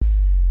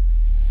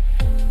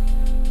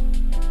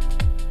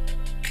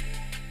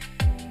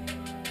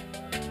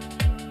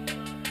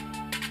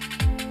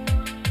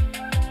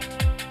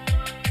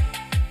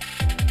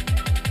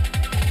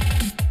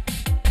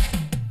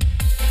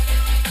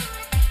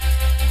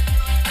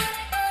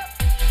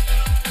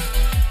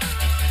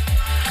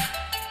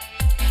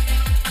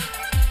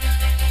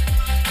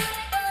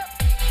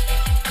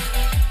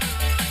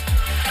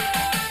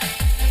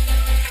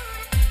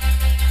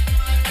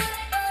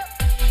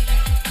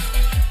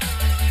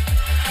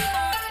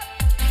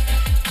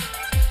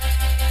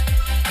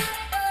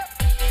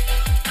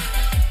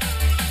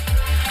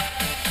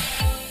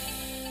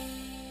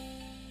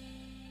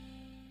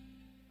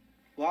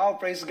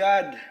praise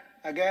God.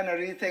 Again, I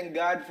really thank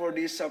God for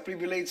this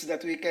privilege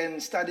that we can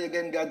study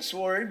again God's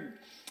Word.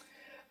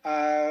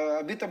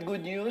 A bit of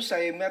good news.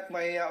 I met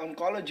my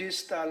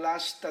oncologist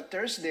last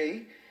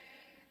Thursday,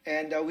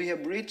 and we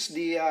have reached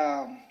the,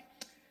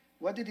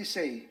 what did he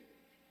say?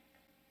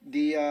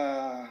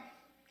 The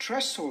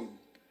threshold.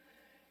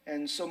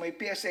 And so my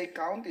PSA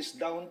count is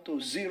down to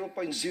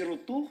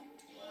 0.02.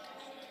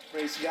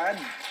 Praise God.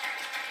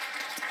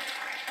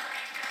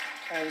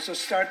 And so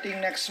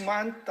starting next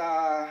month,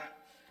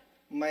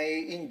 my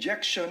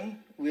injection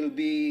will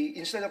be,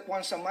 instead of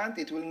once a month,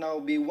 it will now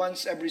be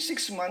once every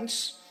 6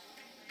 months.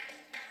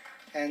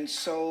 And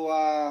so,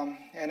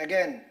 and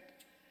again,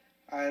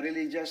 I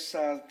really just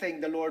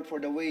thank the Lord for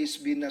the way He's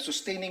been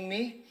sustaining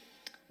me.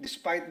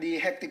 Despite the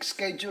hectic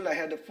schedule, I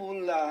had a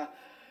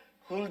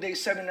full day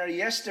seminar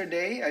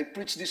yesterday. I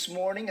preached this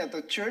morning at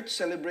the church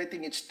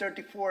celebrating its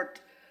 34th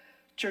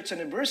church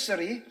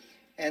anniversary,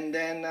 and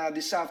then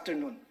this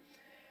afternoon.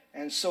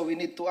 And so we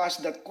need to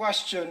ask that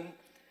question,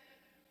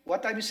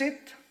 what time is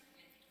it?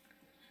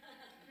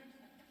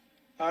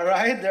 All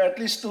right, there are at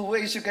least two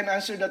ways you can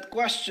answer that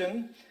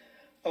question.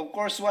 Of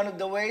course, one of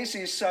the ways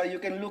is you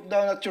can look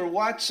down at your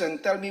watch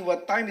and tell me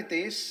what time it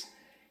is.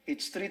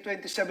 It's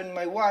 3:27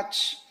 my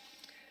watch.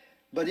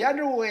 But the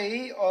other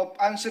way of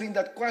answering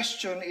that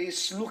question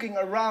is looking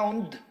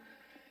around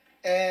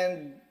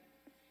and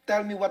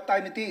tell me what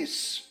time it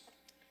is.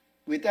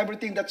 With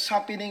everything that's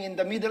happening in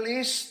the Middle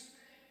East,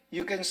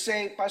 you can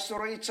say, Pastor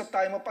Roy, it's a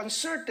time of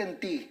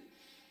uncertainty.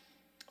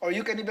 Or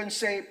you can even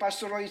say,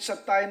 Pastor Roy, it's a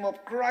time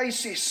of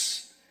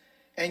crisis.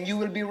 And you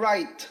will be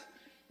right.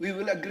 We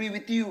will agree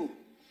with you.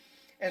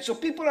 And so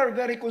people are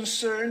very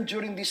concerned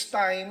during this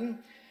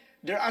time.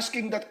 They're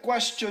asking that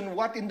question,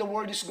 what in the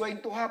world is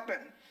going to happen?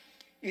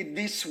 If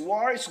this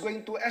war is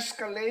going to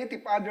escalate,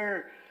 if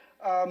other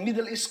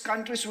Middle East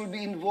countries will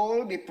be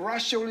involved, if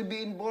Russia will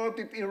be involved,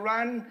 if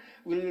Iran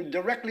will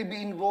directly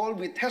be involved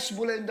with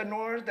Hezbollah in the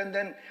north, and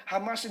then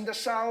Hamas in the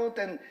south,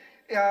 and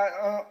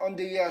on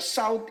the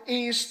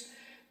southeast,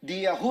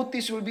 the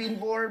Houthis will be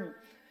involved.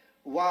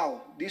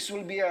 Wow, this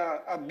will be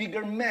a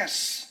bigger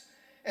mess.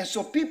 And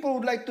so people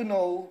would like to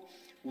know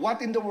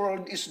what in the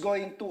world is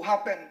going to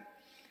happen.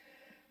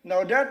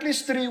 Now, there are at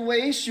least three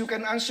ways you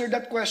can answer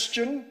that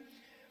question.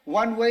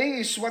 One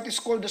way is what is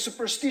called the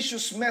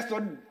superstitious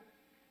method.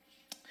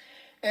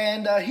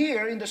 And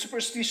here in the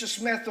superstitious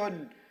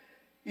method,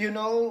 you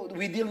know,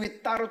 we deal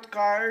with tarot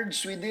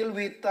cards, we deal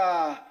with,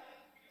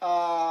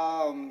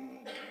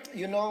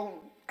 you know,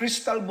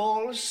 crystal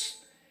balls.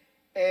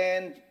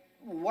 And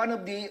one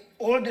of the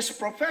oldest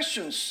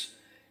professions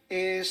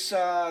is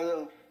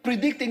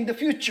predicting the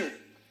future.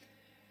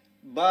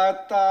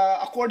 But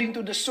according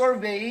to the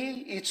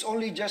survey, it's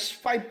only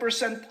just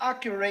 5%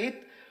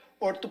 accurate,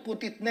 or to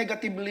put it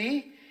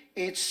negatively,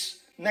 it's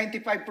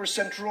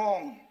 95%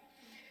 wrong.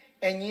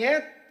 And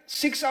yet,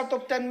 6 out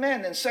of 10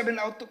 men and 7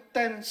 out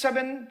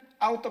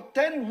of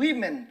 10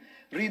 women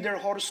read their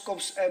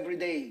horoscopes every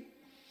day.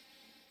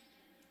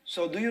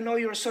 So do you know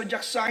your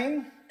zodiac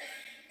sign?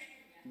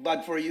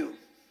 Bad for you.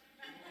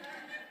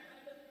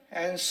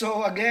 And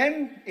so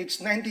again,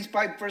 it's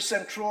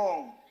 95%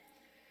 wrong.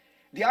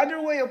 The other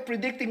way of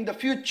predicting the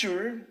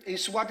future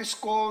is what is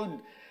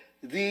called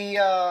the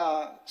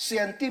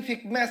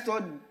scientific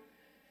method.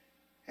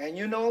 And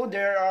you know,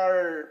 there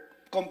are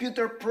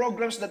computer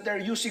programs that they're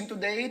using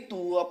today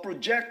to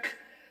project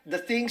the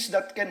things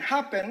that can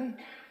happen.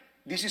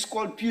 This is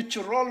called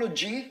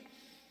futurology.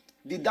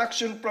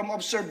 Deduction from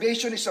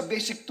observation is a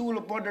basic tool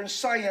of modern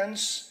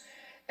science.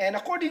 And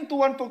according to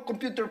one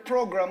computer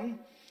program,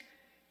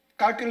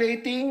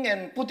 calculating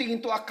and putting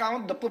into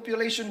account the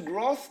population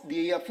growth,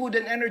 the food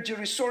and energy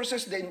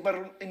resources, the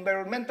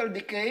environmental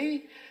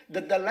decay,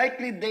 that the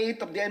likely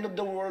date of the end of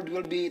the world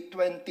will be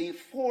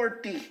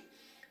 2040.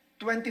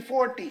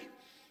 2040.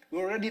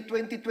 We're already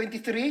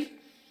 2023.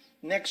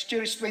 Next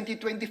year is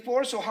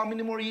 2024. So how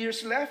many more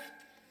years left?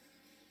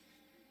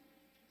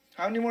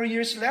 How many more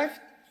years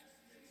left?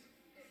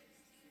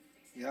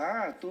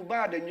 Yeah, too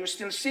bad. And you're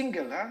still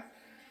single, huh?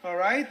 All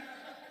right?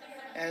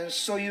 And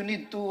so you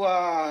need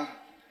to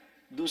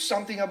do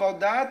something about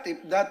that,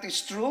 if that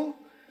is true.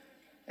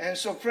 And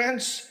so,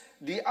 friends,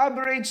 the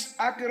average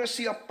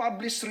accuracy of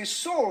published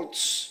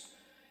results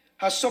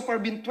has so far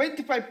been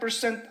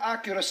 25%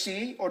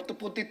 accuracy, or to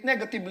put it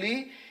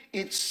negatively,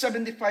 it's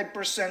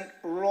 75%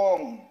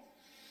 wrong.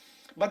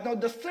 But now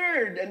the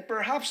third and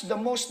perhaps the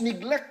most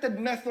neglected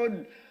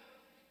method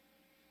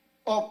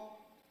of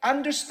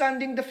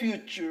understanding the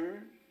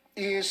future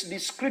is the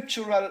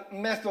scriptural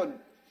method.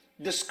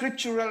 The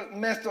scriptural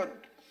method.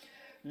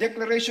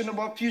 Declaration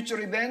about future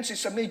events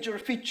is a major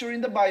feature in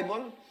the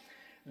Bible.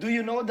 Do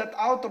you know that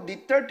out of the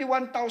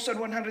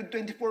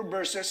 31,124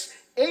 verses,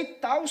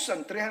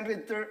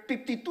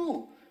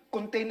 8,352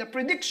 contain a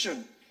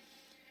prediction?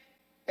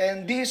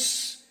 And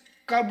this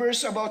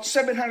covers about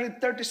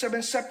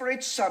 737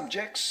 separate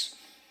subjects.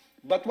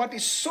 But what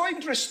is so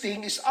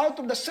interesting is out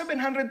of the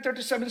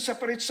 737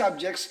 separate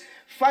subjects,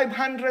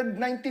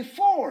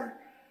 594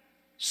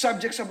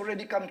 subjects have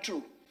already come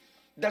true.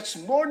 That's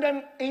more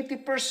than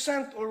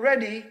 80%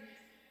 already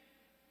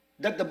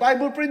that the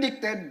Bible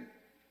predicted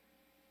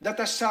that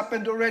has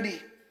happened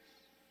already.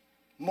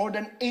 More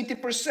than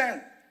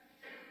 80%.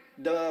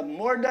 The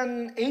more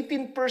than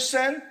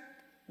 18%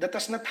 that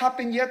has not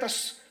happened yet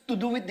has to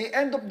do with the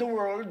end of the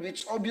world,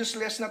 which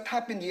obviously has not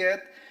happened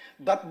yet,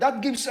 but that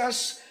gives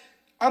us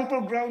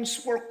ample grounds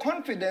for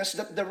confidence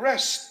that the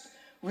rest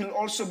will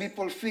also be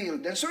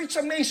fulfilled. And so it's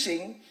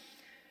amazing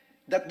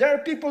that there are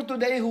people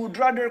today who would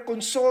rather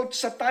consult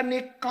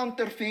satanic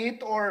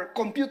counterfeit or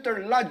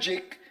computer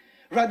logic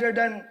rather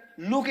than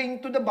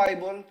looking to the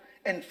Bible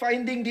and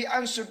finding the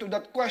answer to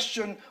that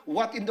question,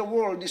 what in the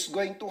world is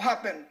going to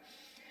happen?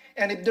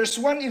 And if there's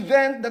one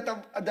event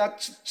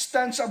that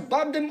stands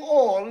above them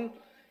all,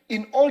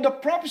 in all the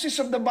prophecies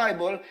of the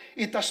Bible,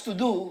 it has to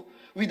do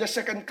with the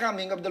second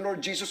coming of the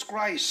Lord Jesus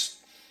Christ.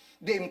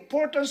 The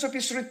importance of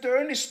His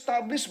return is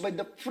established by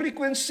the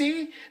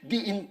frequency,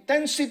 the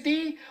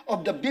intensity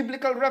of the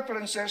biblical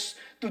references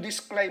to this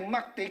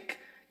climactic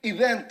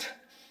event.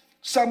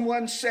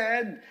 Someone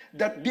said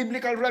that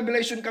biblical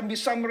revelation can be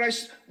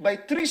summarized by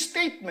 3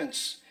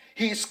 statements.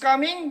 He is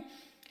coming,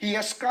 He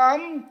has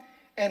come,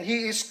 and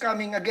He is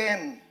coming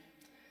again.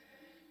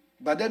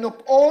 But then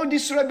of all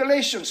these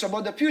revelations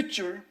about the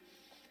future,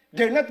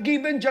 they're not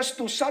given just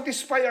to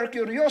satisfy our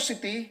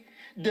curiosity.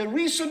 The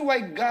reason why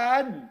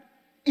God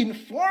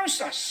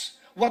informs us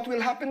what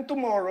will happen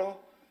tomorrow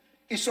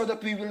is so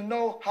that we will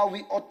know how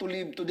we ought to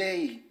live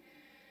today.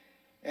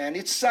 And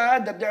it's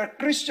sad that there are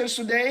Christians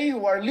today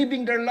who are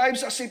living their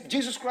lives as if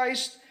Jesus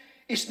Christ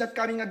is not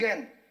coming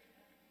again.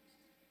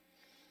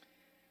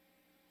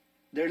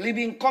 They're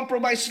living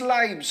compromised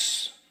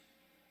lives.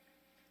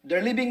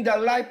 They're living the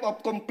life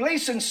of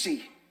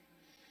complacency.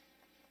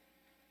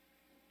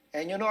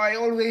 And you know, I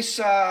always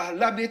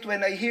love it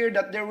when I hear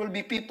that there will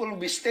be people who will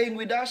be staying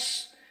with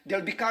us.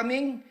 They'll be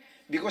coming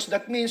because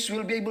that means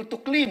we'll be able to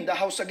clean the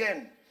house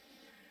again.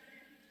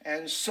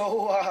 And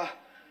so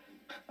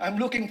I'm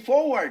looking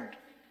forward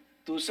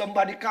to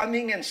somebody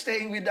coming and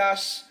staying with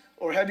us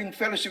or having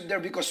fellowship there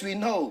because we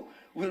know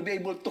we'll be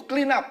able to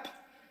clean up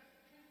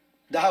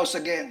the house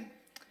again.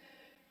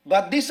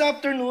 But this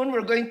afternoon,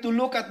 we're going to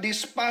look at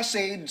this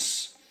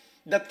passage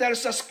that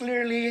tells us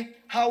clearly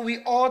how we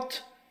ought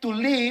to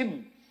live,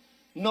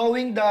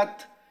 knowing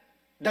that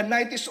the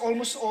night is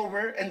almost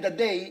over and the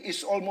day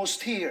is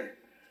almost here.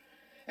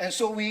 And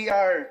so we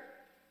are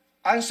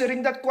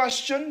answering that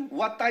question,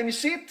 what time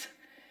is it?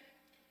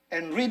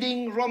 And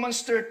reading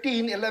Romans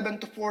 13, 11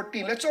 to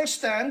 14. Let's all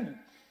stand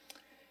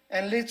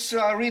and let's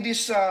read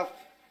these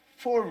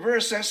 4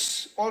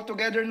 verses all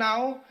together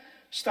now,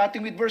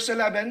 starting with verse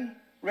 11.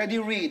 Ready,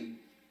 read.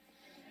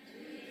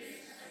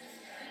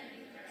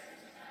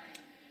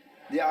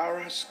 The hour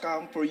has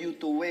come for you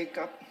to wake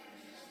up.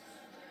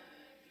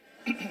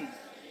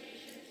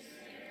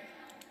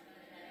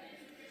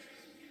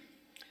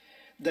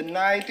 The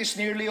night is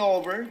nearly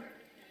over.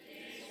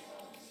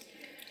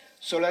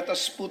 So let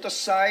us put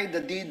aside the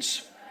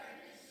deeds.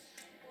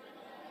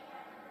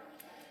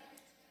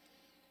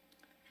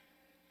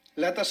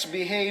 Let us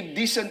behave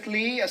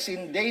decently as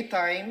in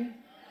daytime,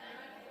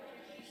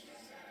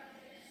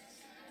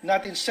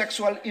 not in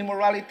sexual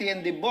immorality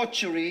and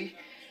debauchery,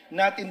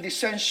 not in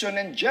dissension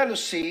and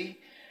jealousy.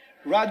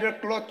 Rather,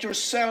 clothe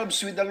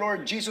yourselves with the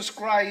Lord Jesus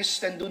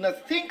Christ and do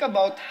not think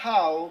about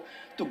how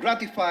to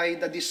gratify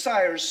the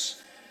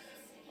desires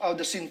of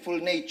the sinful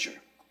nature.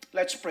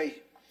 Let's pray.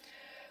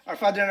 Our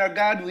Father and our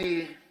God,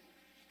 we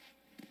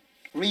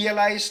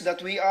realize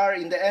that we are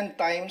in the end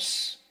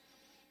times.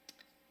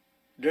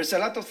 There's a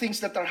lot of things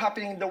that are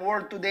happening in the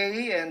world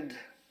today, and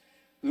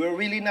we're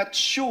really not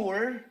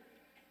sure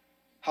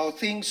how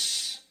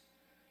things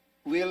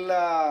will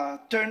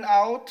turn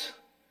out,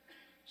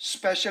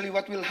 especially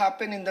what will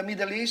happen in the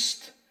Middle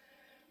East.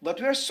 But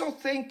we're so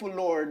thankful,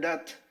 Lord,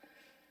 that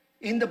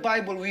in the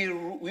Bible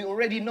we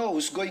already know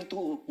who's going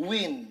to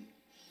win.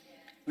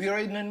 We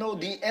already know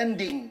the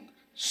ending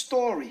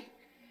story.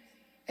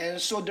 And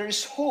so there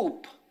is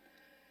hope.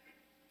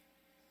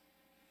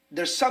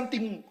 There's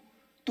something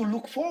to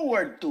look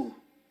forward to.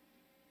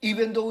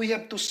 Even though we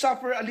have to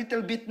suffer a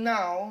little bit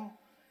now,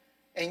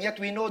 and yet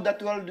we know that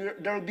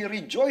there will be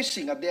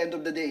rejoicing at the end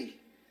of the day.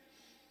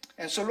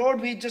 And so,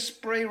 Lord, we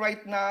just pray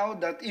right now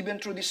that even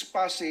through this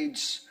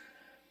passage,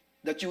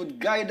 that you would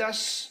guide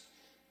us,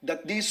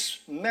 that this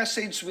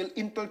message will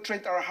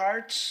infiltrate our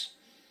hearts,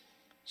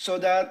 so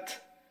that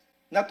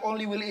not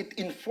only will it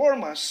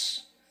inform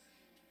us,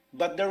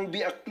 but there will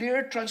be a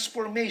clear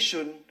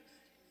transformation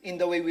in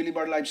the way we live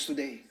our lives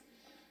today.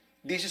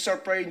 This is our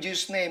prayer in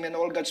Jesus' name, and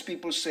all God's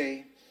people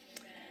say,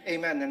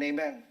 Amen and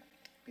amen.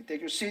 You take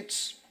your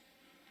seats.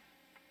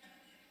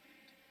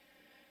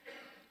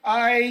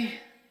 I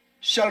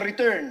shall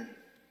return.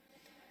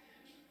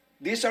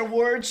 These are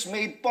words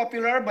made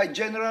popular by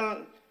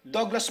General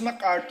Douglas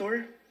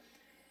MacArthur,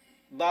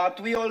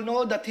 but we all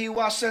know that he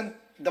wasn't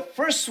the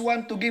first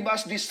one to give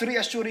us these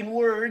reassuring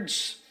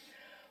words.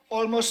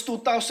 Almost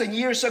 2,000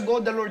 years ago,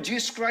 the Lord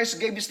Jesus Christ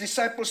gave his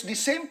disciples the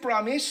same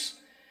promise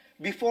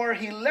before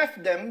he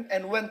left them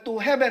and went to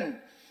heaven.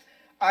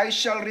 I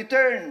shall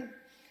return.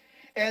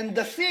 And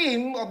the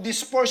theme of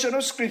this portion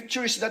of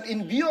Scripture is that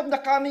in view of the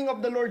coming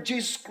of the Lord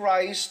Jesus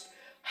Christ,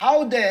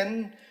 how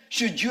then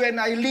should you and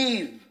I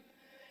live?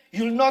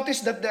 You'll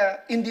notice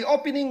that in the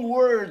opening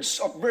words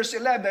of verse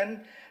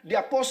 11, the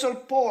Apostle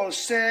Paul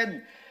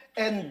said,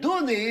 and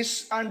do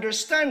this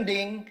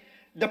understanding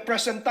the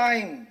present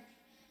time.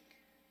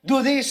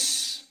 Do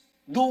this.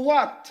 Do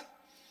what?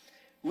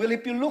 Well,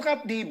 if you look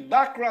at the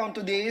background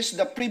to this,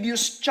 the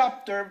previous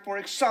chapter, for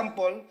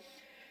example,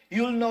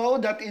 you'll know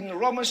that in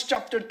Romans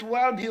chapter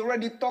 12, he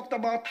already talked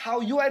about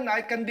how you and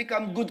I can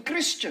become good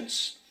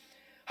Christians,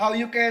 how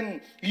you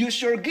can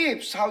use your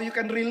gifts, how you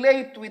can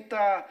relate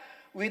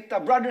with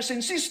brothers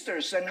and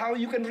sisters, and how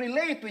you can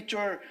relate with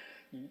your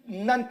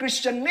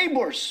non-Christian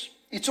neighbors.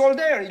 It's all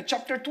there in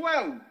chapter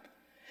 12.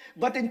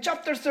 But in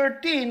chapter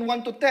 13,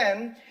 1 to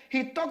 10,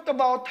 he talked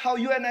about how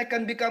you and I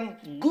can become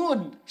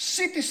good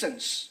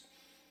citizens,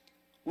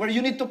 where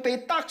you need to pay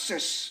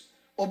taxes,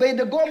 obey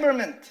the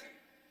government.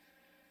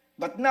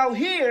 But now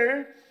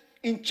here,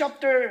 in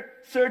chapter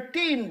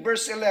 13,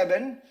 verse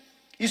 11,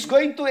 he's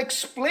going to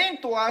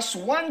explain to us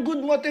one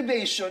good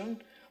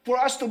motivation for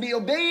us to be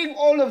obeying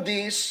all of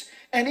this,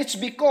 and it's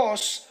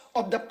because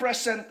of the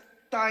present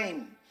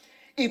time.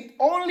 If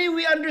only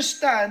we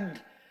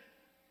understand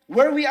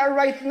where we are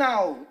right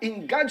now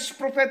in God's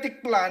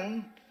prophetic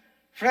plan,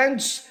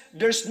 friends,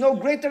 there's no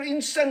greater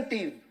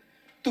incentive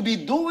to be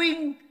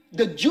doing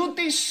the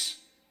duties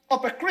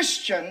of a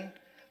Christian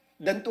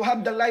than to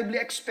have the lively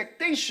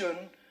expectation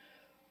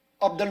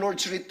of the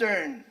Lord's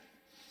return.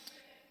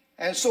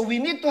 And so we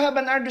need to have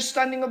an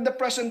understanding of the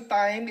present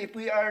time if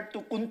we are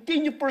to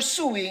continue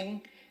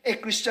pursuing a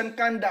Christian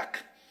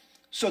conduct.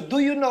 So do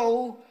you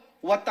know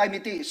what time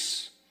it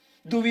is?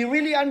 Do we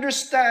really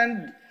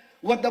understand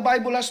what the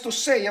Bible has to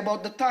say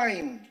about the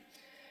time?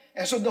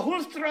 And so the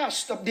whole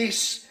thrust of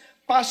this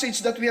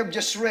passage that we have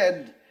just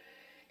read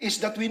is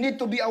that we need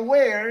to be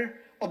aware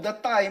of the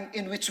time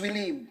in which we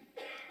live.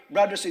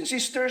 Brothers and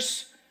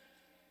sisters,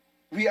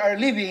 we are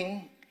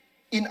living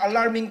in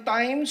alarming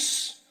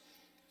times.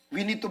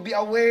 We need to be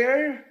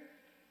aware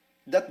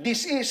that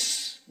this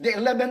is the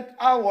 11th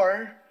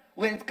hour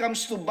when it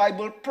comes to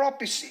Bible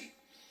prophecy.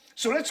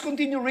 So let's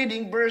continue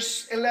reading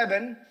verse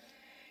 11.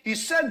 He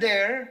said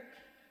there,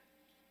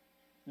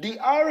 the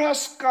hour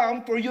has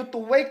come for you to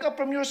wake up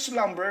from your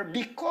slumber,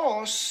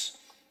 because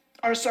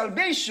our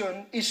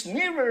salvation is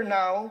nearer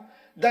now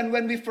than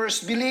when we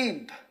first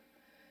believed.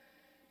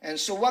 And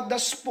so what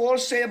does Paul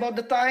say about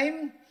the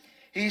time?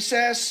 He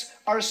says,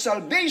 our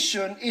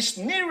salvation is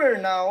nearer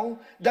now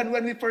than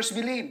when we first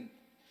believed.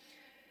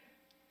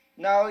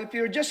 Now, if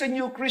you're just a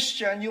new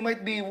Christian, you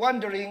might be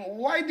wondering,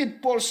 why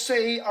did Paul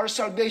say our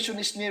salvation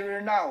is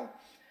nearer now?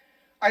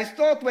 I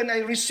thought when I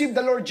received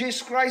the Lord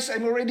Jesus Christ,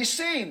 I'm already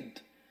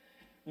saved.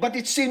 But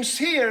it seems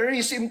here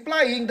he's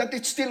implying that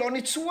it's still on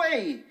its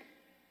way.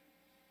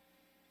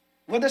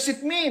 What does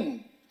it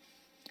mean?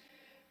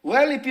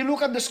 Well, if you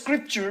look at the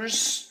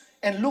scriptures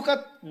and look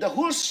at the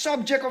whole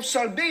subject of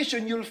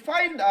salvation, you'll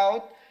find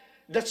out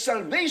that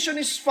salvation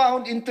is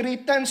found in three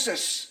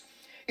tenses.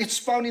 It's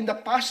found in the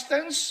past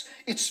tense,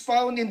 it's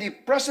found in the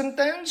present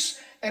tense,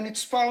 and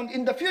it's found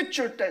in the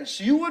future tense.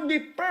 You would be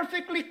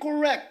perfectly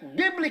correct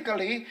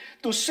biblically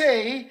to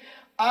say,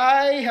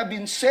 I have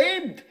been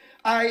saved,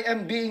 I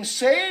am being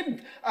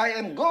saved, I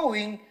am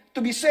going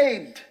to be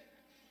saved.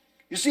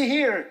 You see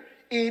here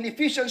in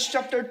Ephesians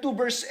chapter 2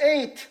 verse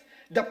 8,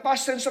 the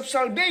past tense of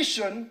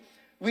salvation,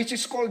 which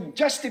is called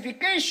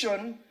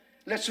justification.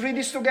 Let's read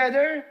this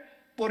together.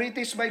 For it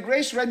is by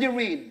grace, ready,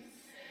 read.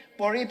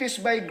 For it is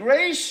by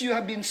grace you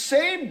have been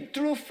saved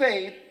through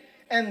faith,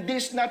 and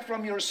this not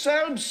from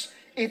yourselves,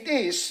 it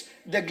is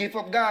the gift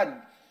of God.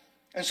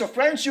 And so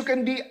friends, you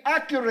can be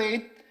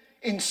accurate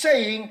in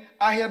saying,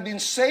 I have been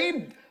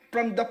saved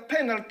from the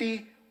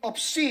penalty of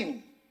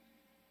sin.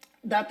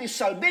 That is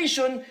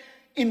salvation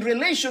in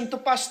relation to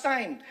past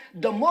time.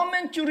 The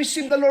moment you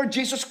receive the Lord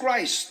Jesus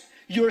Christ,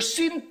 your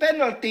sin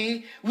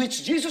penalty,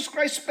 which Jesus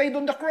Christ paid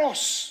on the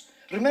cross.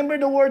 Remember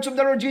the words of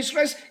the Lord Jesus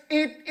Christ?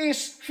 It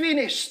is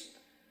finished.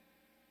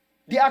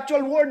 The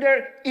actual word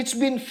there, it's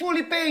been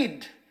fully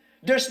paid.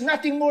 There's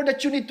nothing more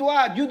that you need to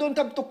add. You don't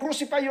have to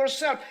crucify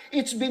yourself.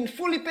 It's been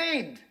fully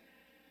paid.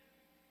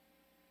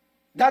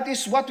 That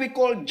is what we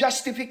call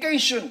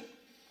justification.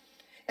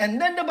 And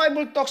then the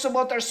Bible talks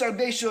about our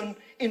salvation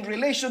in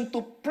relation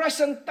to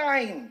present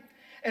time.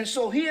 And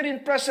so here in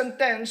present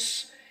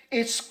tense,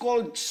 it's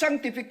called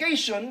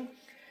sanctification.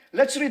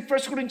 Let's read 1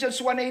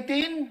 Corinthians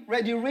 1:18.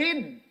 Ready,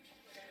 read.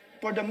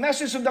 For the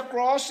message of the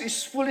cross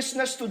is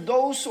foolishness to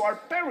those who are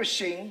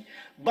perishing,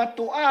 but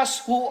to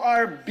us who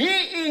are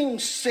being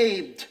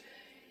saved,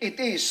 it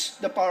is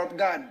the power of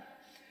God.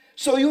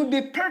 So you'll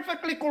be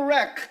perfectly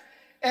correct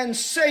in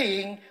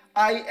saying,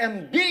 I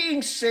am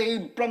being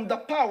saved from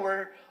the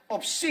power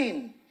of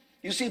sin.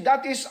 You see,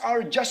 that is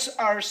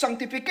our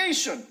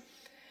sanctification.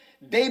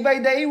 Day by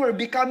day, we're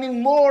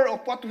becoming more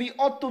of what we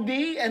ought to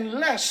be and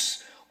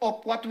less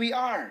of what we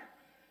are.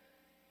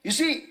 You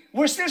see,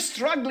 we're still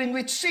struggling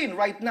with sin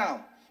right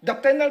now. The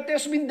penalty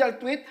has been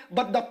dealt with,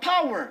 but the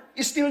power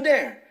is still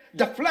there.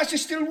 The flesh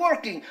is still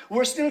working.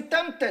 We're still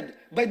tempted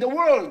by the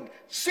world.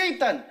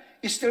 Satan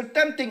is still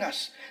tempting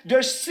us.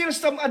 There's still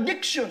some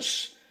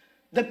addictions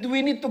that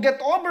we need to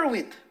get over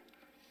with.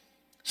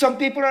 Some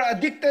people are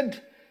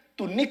addicted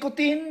to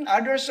nicotine.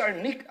 Others are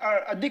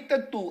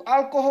addicted to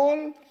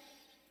alcohol.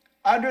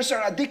 Others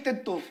are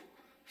addicted to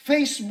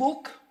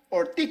Facebook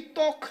or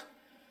TikTok.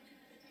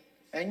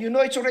 And you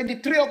know it's already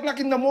 3 o'clock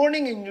in the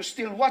morning and you're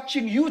still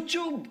watching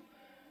YouTube.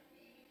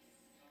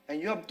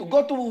 And you have to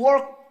go to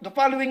work the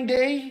following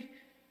day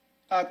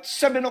at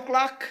 7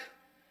 o'clock.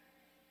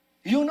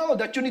 You know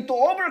that you need to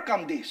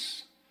overcome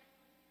this.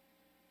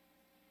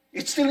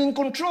 It's still in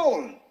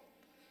control.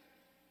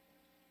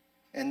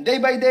 And day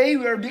by day,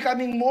 we are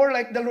becoming more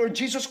like the Lord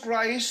Jesus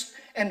Christ.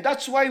 And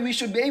that's why we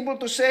should be able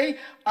to say,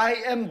 I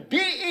am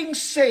being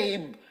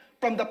saved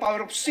from the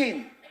power of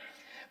sin.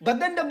 But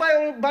then the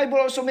Bible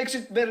also makes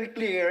it very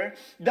clear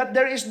that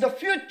there is the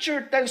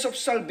future tense of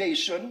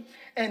salvation,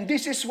 and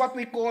this is what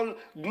we call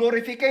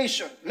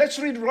glorification. Let's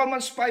read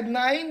Romans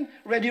 5:9.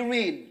 Ready,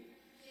 read.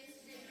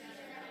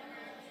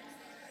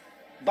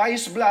 By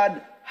His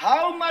blood,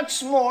 how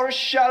much more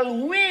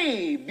shall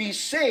we be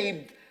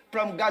saved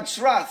from God's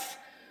wrath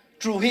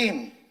through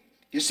Him?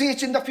 You see,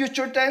 it's in the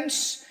future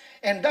tense,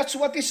 and that's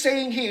what He's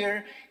saying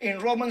here in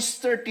Romans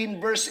 13,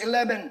 verse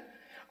 11.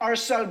 Our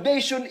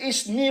salvation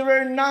is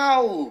nearer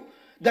now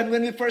than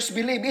when we first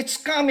believed. It's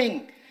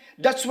coming.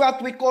 That's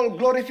what we call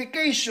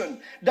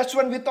glorification. That's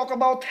when we talk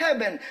about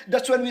heaven.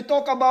 That's when we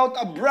talk about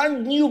a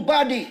brand new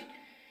body.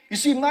 You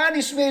see, man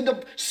is made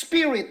of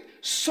spirit,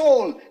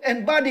 soul,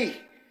 and body.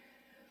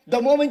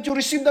 The moment you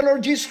receive the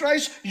Lord Jesus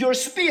Christ, your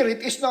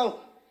spirit is now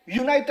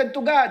united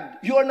to God.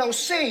 You are now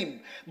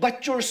saved.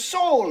 But your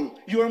soul,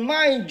 your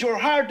mind, your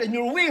heart, and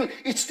your will,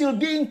 it's still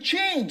being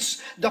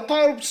changed. The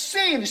power of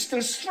sin is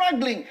still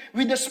struggling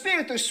with the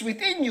spirit that is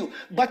within you.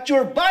 But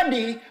your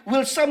body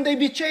will someday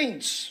be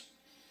changed.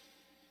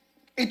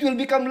 It will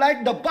become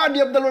like the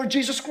body of the Lord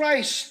Jesus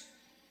Christ.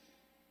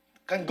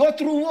 Can go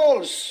through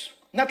walls,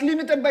 not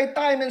limited by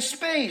time and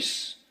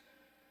space.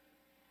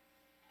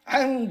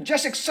 I'm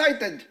just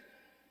excited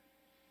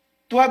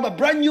to have a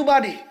brand new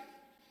body.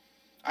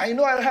 I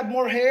know I'll have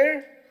more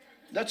hair,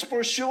 that's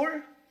for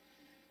sure.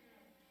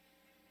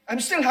 I'm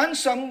still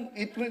handsome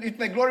with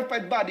my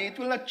glorified body. It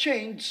will not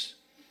change.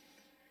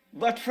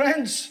 But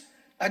friends,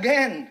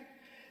 again,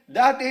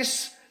 that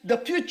is the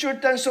future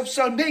tense of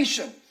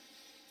salvation.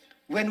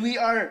 When we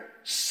are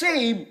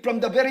saved from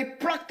the very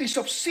practice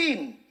of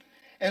sin.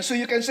 And so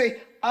you can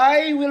say,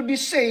 I will be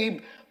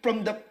saved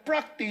from the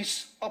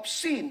practice of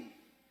sin.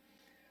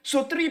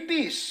 So 3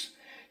 P's.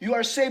 You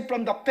are saved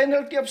from the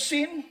penalty of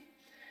sin.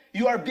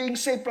 You are being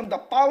saved from the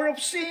power of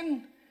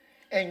sin.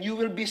 And you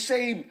will be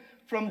saved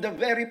from the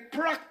very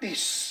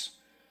practice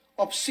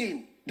of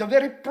sin. The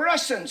very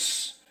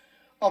presence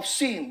of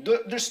sin.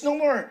 There's no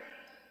more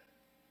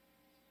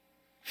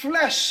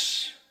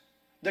flesh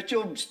that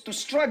you have to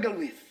struggle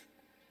with.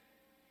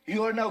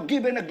 You are now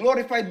given a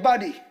glorified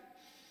body.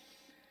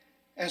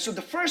 And so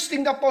the first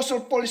thing the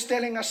Apostle Paul is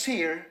telling us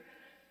here,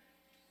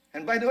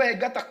 and by the way, I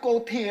got a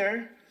quote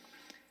here,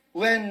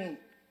 when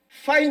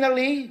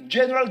finally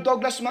General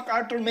Douglas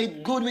MacArthur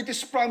made good with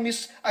his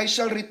promise, I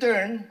shall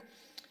return,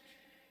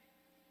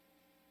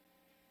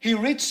 he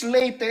reached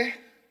Leyte,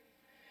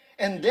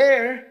 and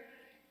there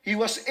he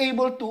was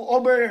able to,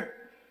 over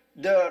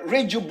the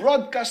radio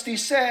broadcast, he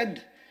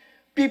said,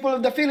 people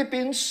of the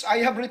Philippines, I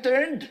have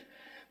returned.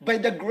 By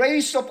the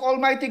grace of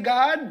Almighty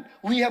God,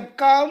 we have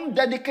come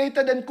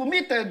dedicated and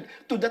committed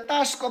to the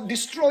task of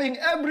destroying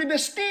every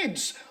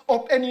vestige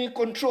of enemy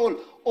control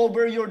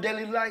over your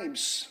daily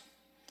lives.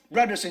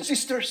 Brothers and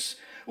sisters,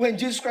 when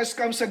Jesus Christ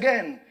comes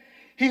again,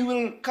 He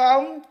will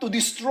come to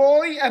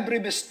destroy every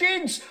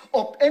vestige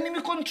of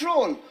enemy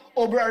control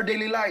over our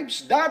daily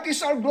lives. That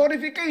is our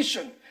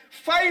glorification.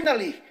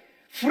 Finally,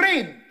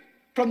 freed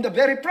from the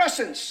very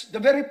presence, the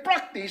very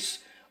practice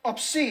of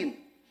sin.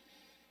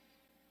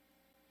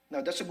 Now,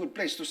 that's a good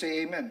place to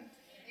say amen.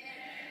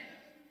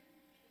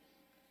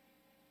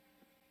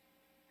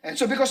 And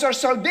so because our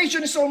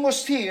salvation is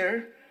almost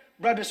here,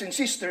 brothers and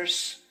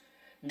sisters,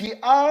 the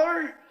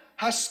hour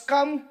has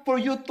come for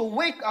you to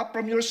wake up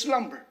from your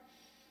slumber.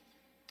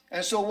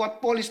 And so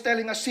what Paul is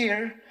telling us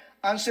here,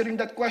 answering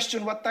that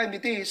question, what time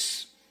it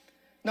is,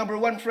 number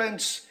one,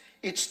 friends,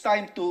 it's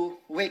time to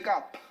wake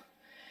up.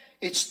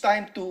 It's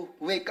time to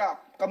wake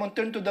up. Come on,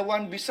 turn to the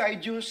one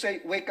beside you,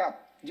 say, wake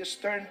up.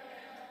 Just turn.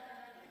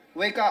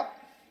 Wake up.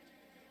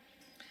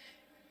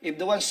 If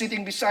the one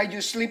sitting beside you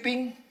is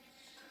sleeping,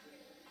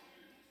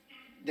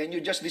 then you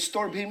just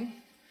disturb him.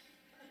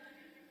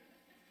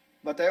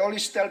 But I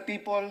always tell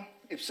people,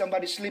 if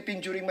somebody's sleeping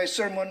during my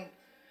sermon,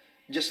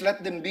 just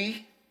let them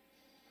be.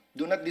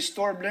 Do not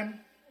disturb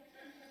them.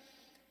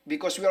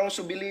 Because we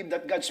also believe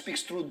that God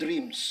speaks through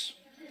dreams.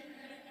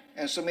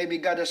 And so maybe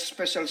God has a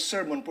special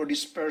sermon for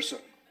this person.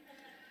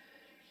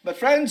 But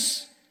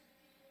friends,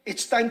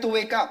 it's time to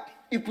wake up.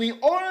 If we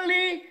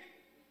only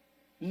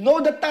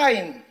know the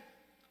time,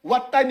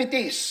 what time it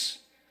is,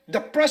 the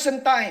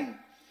present time,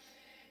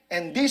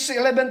 And this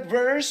 11th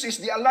verse is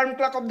the alarm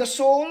clock of the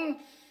soul.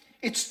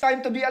 It's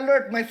time to be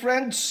alert, my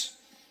friends.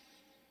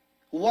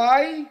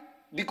 Why?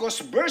 Because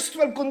verse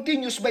 12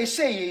 continues by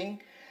saying,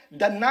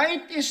 the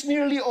night is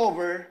nearly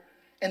over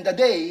and the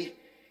day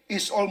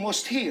is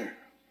almost here.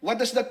 What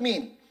does that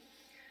mean?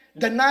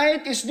 The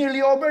night is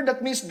nearly over.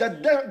 That means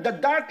the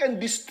dark and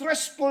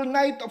distressful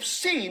night of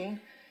sin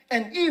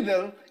and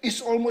evil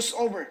is almost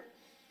over.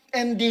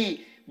 And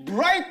the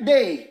bright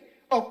day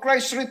of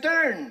Christ's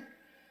return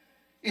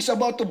is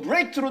about to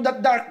break through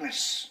that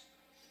darkness.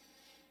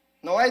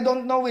 Now, I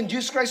don't know when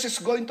Jesus Christ is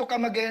going to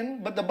come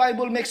again, but the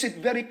Bible makes it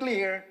very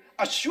clear,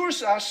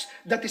 assures us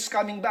that He's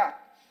coming back.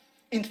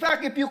 In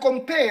fact, if you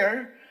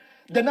compare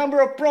the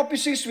number of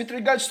prophecies with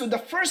regards to the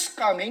first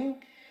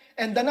coming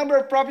and the number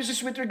of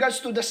prophecies with regards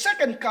to the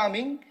second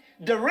coming,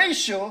 the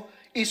ratio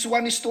is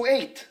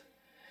 1:8.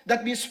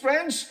 That means,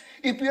 friends,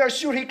 if we are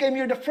sure He came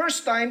here the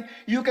first time,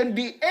 you can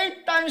be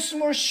 8 times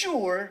more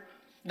sure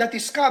that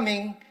He's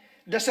coming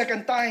the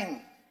second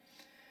time.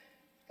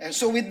 And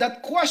so with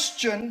that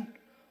question,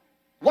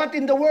 what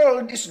in the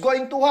world is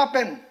going to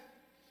happen?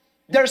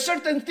 There are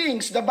certain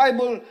things the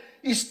Bible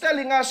is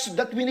telling us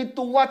that we need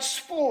to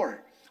watch for.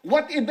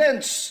 What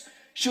events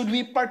should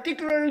we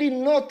particularly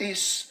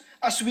notice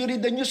as we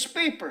read the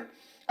newspaper,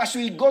 as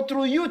we go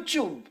through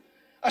YouTube,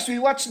 as we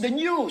watch the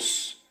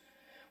news?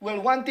 Well,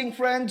 one thing,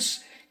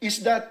 friends,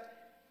 is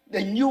that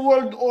the New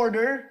World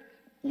Order,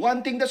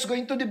 one thing that's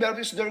going to develop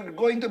is there's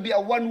going to be a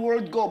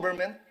one-world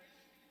government.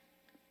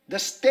 The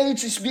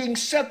stage is being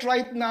set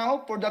right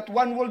now for that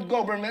one-world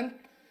government.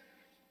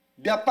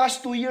 The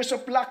past 2 years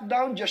of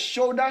lockdown just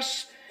showed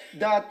us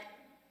that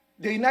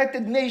the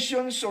United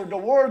Nations or the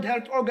World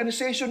Health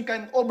Organization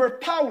can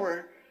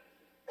overpower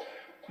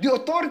the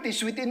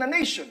authorities within a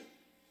nation.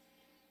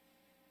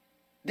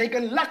 They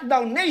can lock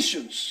down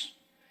nations.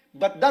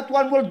 But that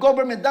one world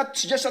government,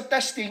 that's just a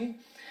testing.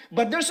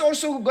 But there's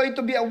also going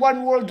to be a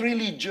one world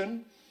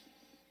religion.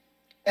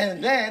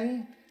 And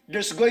then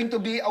there's going to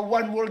be a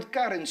one world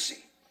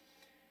currency.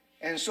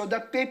 And so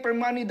that paper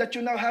money that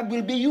you now have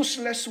will be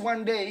useless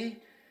one day.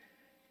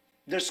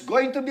 There's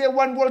going to be a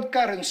one world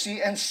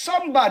currency, and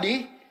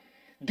somebody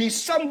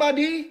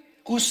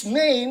whose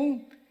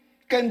name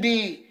can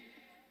be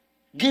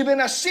given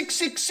as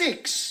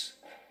 666.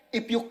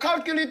 If you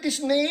calculate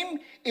his name,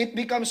 it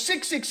becomes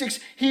 666.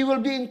 He will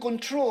be in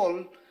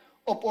control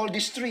of all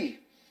these three.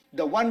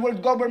 The one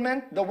world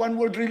government, the one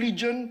world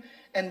religion,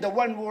 and the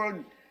one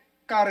world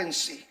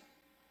currency.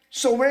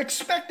 So we're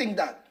expecting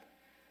that.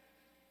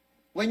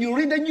 When you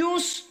read the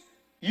news,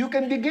 you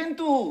can begin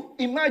to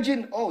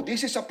imagine, oh,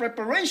 this is a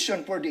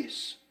preparation for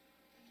this.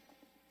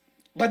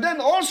 But then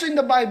also in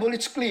the Bible,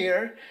 it's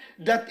clear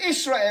that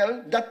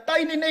Israel, that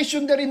tiny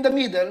nation there in the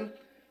middle,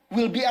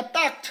 will be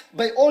attacked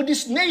by all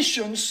these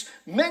nations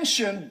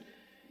mentioned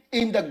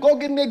in the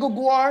Gog and Magog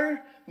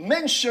war,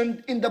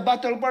 mentioned in the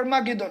Battle of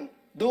Armageddon.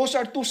 Those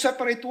are two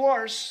separate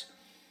wars.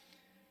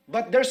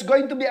 But there's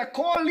going to be a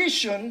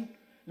coalition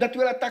that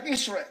will attack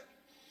Israel.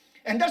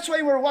 And that's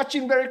why we're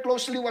watching very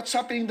closely what's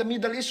happening in the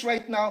Middle East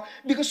right now,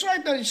 because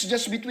right now it's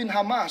just between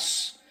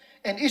Hamas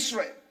and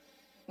Israel.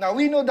 Now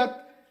we know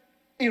that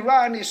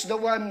Iran is the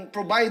one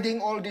providing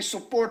all this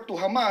support to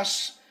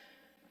Hamas,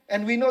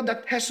 and we know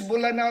that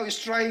Hezbollah now is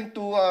trying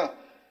to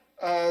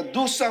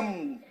do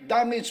some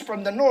damage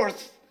from the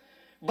north,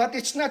 but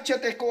it's not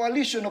yet a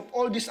coalition of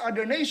all these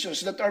other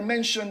nations that are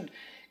mentioned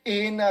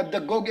in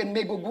the Gog and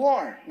Magog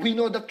war. We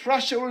know that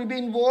Russia will be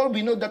involved,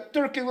 we know that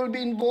Turkey will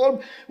be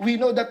involved, we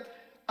know that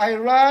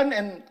Iran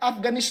and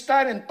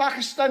Afghanistan and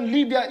Pakistan,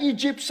 Libya,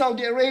 Egypt,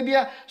 Saudi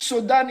Arabia,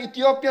 Sudan,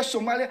 Ethiopia,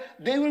 Somalia,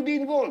 they will be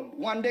involved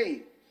one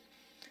day.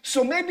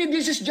 So maybe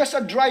this is just a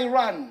dry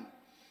run.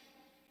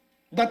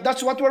 But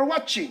that's what we're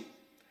watching.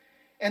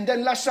 And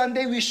then last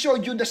Sunday, we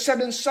showed you the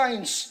 7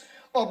 signs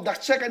of the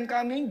second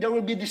coming. There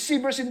will be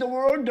deceivers in the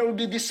world. There will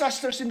be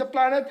disasters in the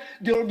planet.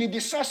 There will be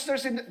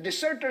deserters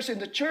in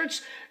the church.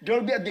 There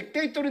will be a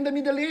dictator in the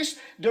Middle East.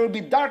 There will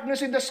be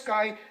darkness in the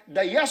sky,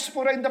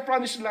 diaspora in the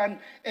promised land.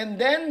 And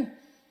then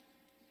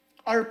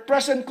our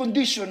present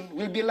condition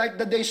will be like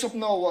the days of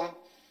Noah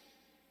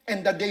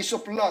and the days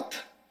of Lot.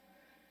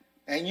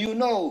 And you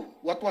know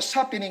what was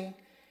happening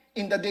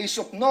in the days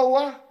of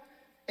Noah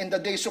and the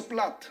days of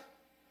Lot.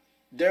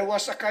 There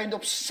was a kind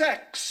of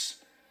sex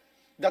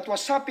that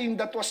was happening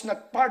that was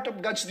not part of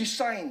God's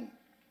design.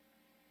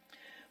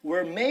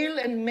 Where male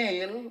and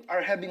male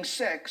are having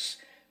sex,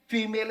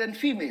 female and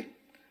female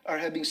are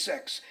having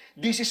sex.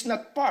 This is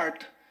not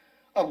part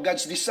of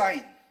God's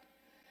design.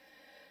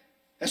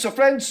 And so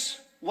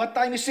friends, what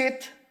time is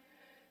it?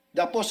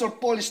 The Apostle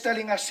Paul is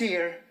telling us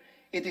here,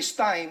 it is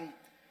time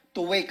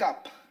to wake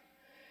up.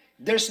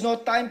 There's no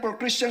time for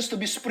Christians to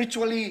be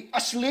spiritually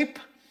asleep.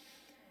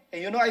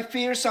 And you know, I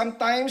fear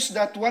sometimes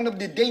that one of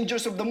the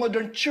dangers of the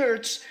modern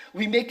church,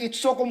 we make it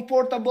so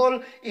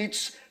comfortable,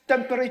 it's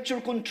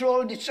temperature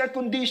controlled, it's air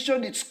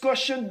conditioned, it's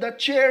cushioned, the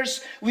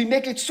chairs, we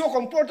make it so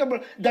comfortable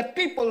that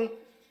people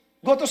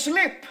go to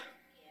sleep.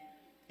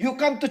 You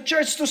come to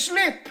church to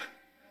sleep.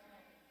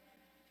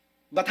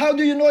 But how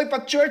do you know if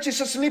a church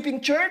is a sleeping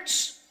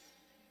church?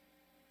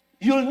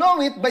 You'll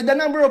know it by the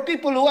number of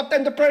people who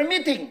attend the prayer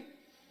meeting.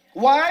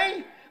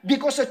 Why?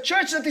 Because a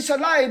church that is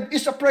alive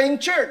is a praying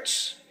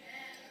church.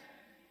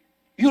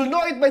 You'll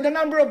know it by the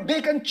number of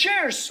vacant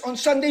chairs on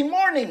Sunday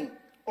morning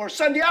or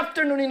Sunday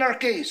afternoon in our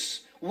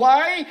case.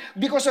 Why?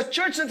 Because a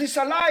church that is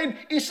alive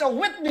is a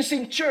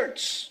witnessing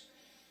church.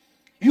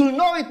 You'll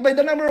know it by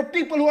the number of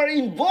people who are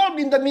involved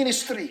in the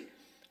ministry.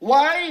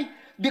 Why?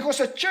 Because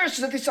a church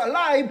that is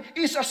alive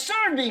is a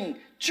serving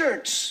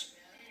church.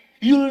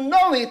 You'll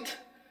know it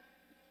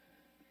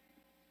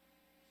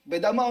by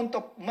the amount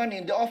of money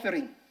in the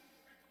offering.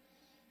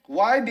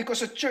 Why?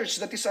 Because a church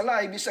that is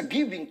alive is a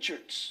giving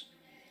church.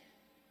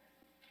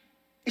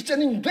 It's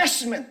an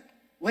investment.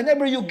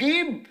 Whenever you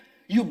give,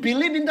 you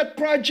believe in that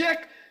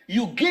project,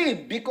 you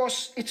give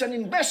because it's an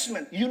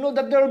investment. You know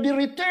that there will be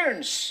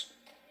returns.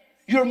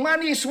 Your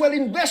money is well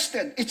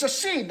invested. It's a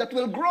seed that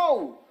will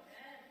grow.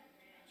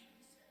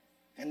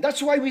 And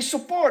that's why we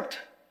support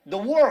the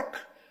work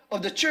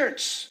of the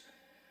church.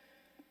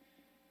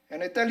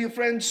 And I tell you,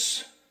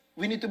 friends,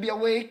 we need to be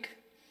awake.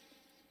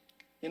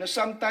 You know,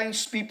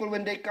 sometimes people,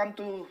 when they come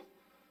to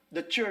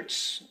the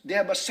church, they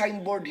have a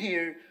signboard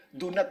here,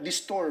 do not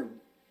disturb.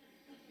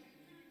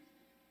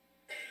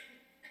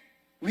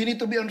 We need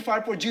to be on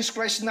fire for Jesus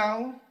Christ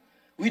now.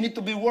 We need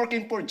to be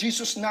working for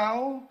Jesus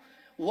now.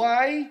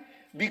 Why?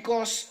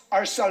 Because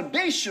our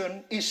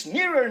salvation is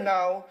nearer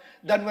now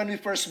than when we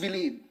first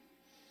believed.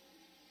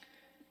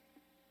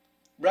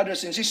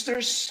 Brothers and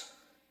sisters,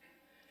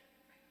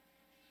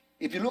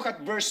 if you look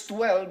at verse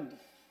 12,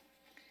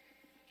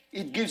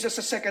 it gives us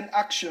a second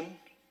action.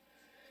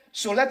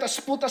 So let us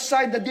put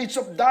aside the deeds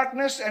of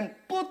darkness and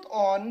put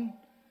on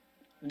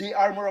the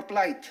armor of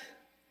light.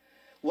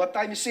 What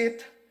time is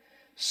it?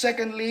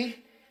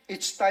 Secondly,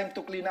 it's time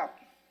to clean up.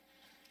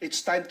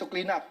 It's time to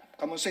clean up.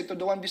 Come on, say to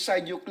the one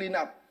beside you, clean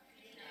up.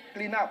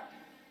 Clean up.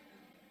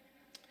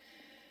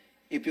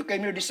 If you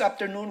came here this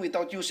afternoon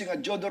without using a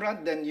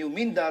deodorant, then you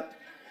mean that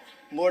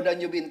more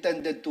than you've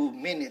intended to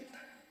mean it.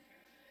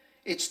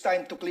 It's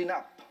time to clean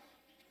up.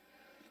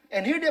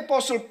 And here the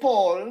Apostle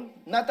Paul,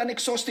 not an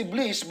exhaustive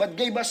list, but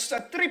gave us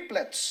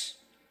triplets.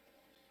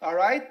 All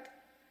right?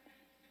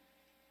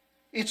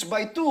 It's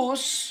by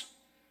twos,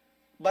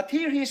 but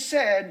here he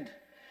said,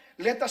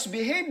 let us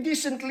behave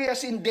decently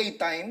as in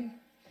daytime.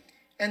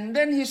 And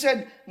then he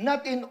said,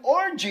 not in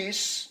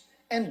orgies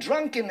and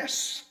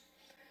drunkenness.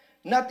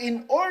 Not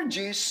in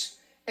orgies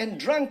and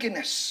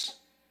drunkenness.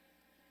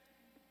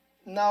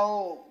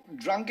 Now,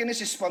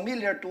 drunkenness is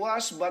familiar to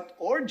us, but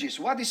orgies,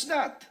 what is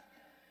that?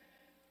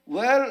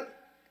 Well,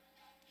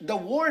 the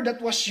word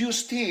that was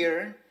used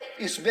here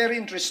is very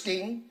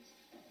interesting.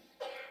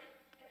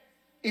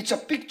 It's a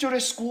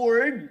picturesque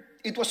word.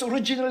 It was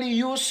originally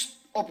used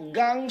of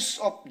gangs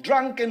of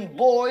drunken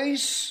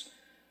boys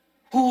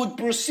who would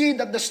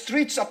proceed at the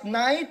streets at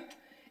night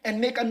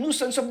and make a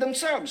nuisance of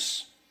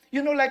themselves.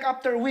 You know, like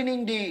after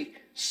winning the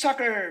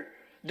soccer,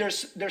 their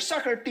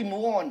soccer team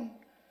won,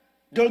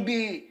 there'll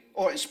be,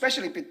 or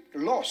especially if it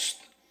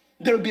lost,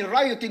 there'll be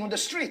rioting on the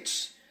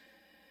streets.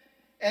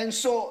 And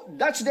so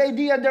that's the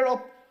idea there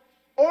of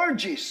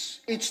orgies.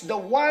 It's the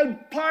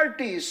wild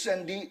parties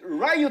and the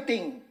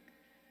rioting.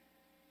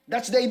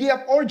 That's the idea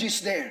of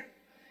orgies there.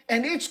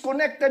 And it's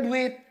connected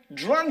with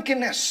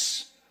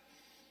drunkenness.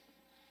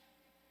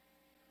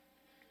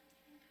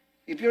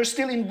 If you're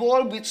still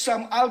involved with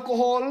some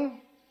alcohol,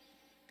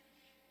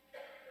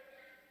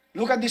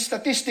 look at the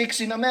statistics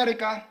in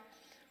America.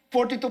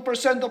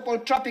 42% of all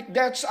traffic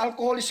deaths,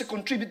 alcohol is a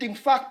contributing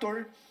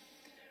factor.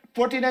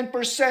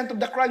 49%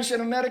 of the crimes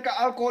in America,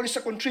 alcohol is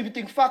a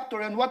contributing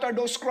factor. And what are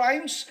those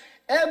crimes?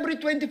 Every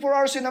 24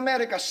 hours in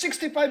America,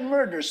 65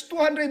 murders,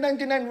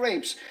 299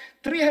 rapes,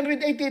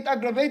 388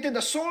 aggravated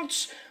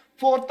assaults,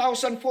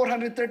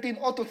 4,413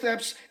 auto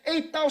thefts,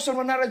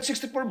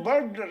 8,164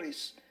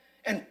 burglaries.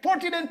 And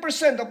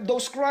 49% of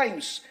those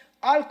crimes,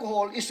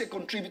 alcohol is a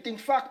contributing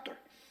factor.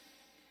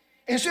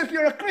 And so if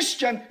you're a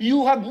Christian,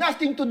 you have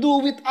nothing to do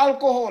with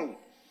alcohol.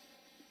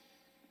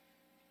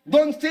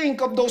 Don't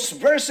think of those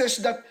verses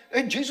that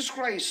Jesus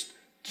Christ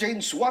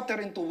changed water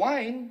into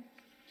wine.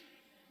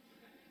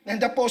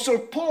 And the Apostle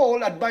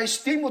Paul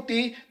advised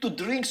Timothy to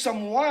drink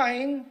some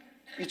wine.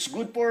 It's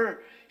good for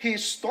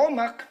his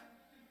stomach.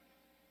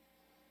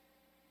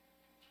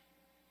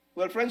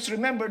 Well, friends,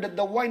 remember that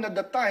the wine at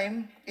the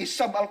time is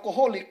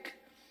sub-alcoholic.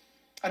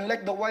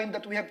 Unlike the wine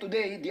that we have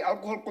today, the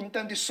alcohol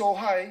content is so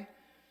high.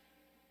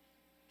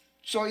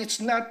 So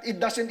it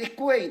doesn't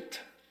equate.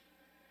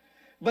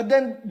 But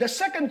then the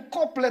second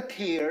couplet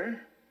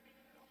here,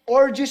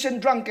 orgies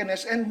and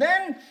drunkenness, and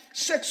then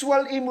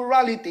sexual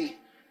immorality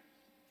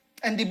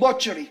and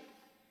debauchery.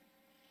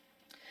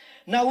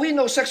 Now we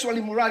know sexual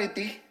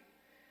immorality.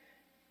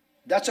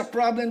 That's a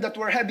problem that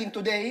we're having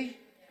today.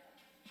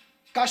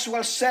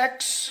 Casual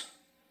sex,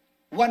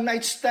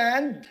 one-night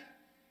stand.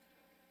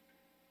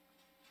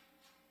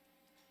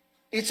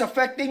 It's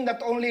affecting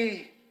not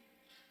only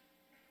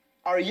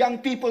our young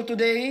people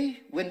today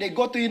when they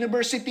go to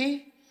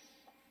university.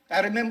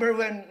 I remember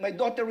when my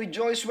daughter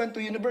Rejoice went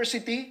to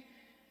university,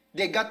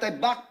 they got a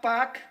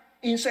backpack.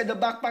 Inside the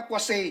backpack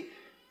was a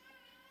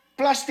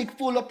plastic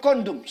full of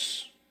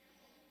condoms.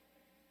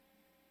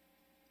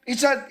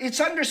 It's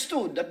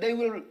understood that they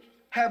will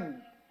have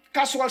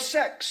casual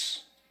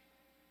sex.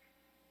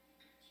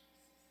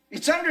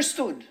 It's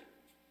understood.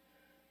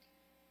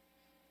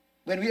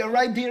 When we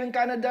arrived here in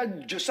Canada,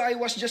 Josiah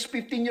was just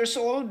 15 years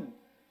old,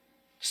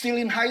 still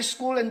in high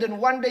school, and then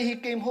one day he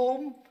came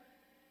home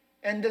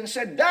and then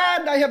said,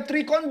 "Dad, I have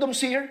 3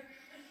 condoms here."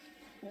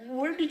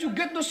 "Where did you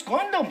get those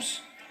condoms?"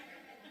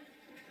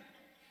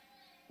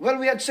 Well,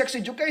 we had sex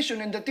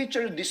education and the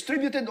teacher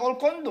distributed all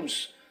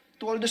condoms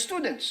to all the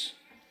students.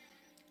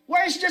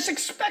 Why is just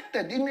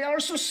expected in our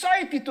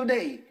society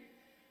today?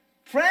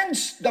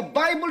 Friends, the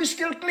Bible is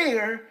still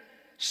clear.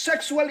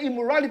 Sexual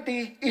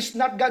immorality is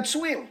not God's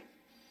will.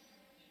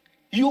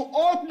 You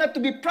ought not to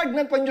be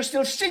pregnant when you're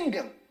still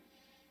single.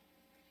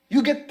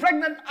 You get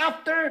pregnant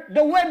after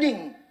the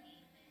wedding.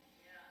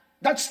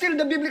 That's still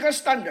the biblical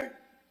standard.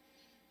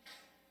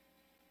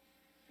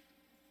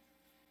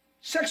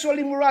 Sexual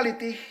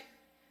immorality,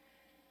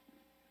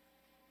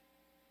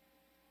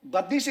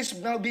 but this is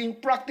now being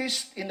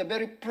practiced in a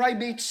very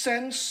private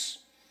sense.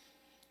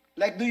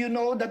 Like, do you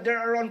know that there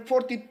are around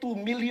 42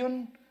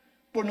 million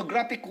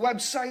pornographic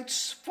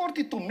websites?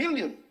 42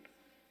 million.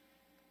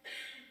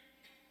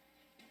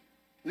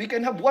 We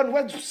can have one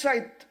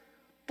website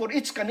for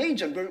each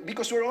Canadian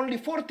because we're only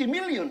 40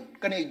 million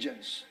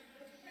Canadians.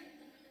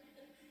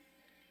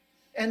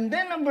 And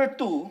then number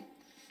 2,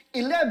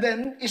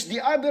 11 is the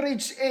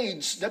average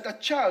age that a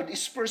child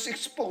is first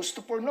exposed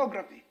to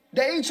pornography.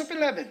 The age of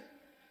 11.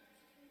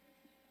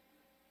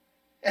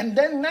 And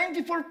then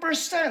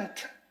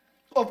 94%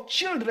 of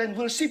children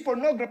will see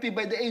pornography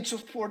by the age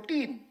of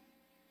 14.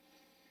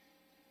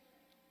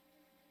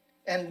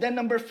 And then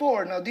number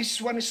 4, now this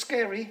one is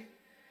scary,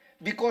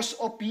 because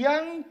of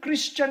young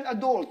Christian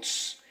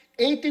adults,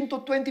 18 to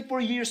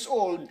 24 years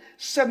old,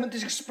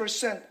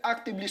 76%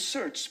 actively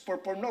search for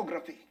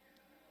pornography.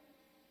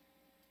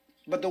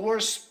 But the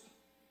worst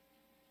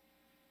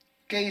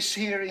case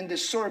here in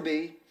this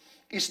survey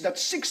is that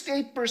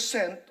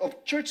 68%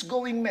 of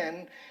church-going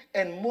men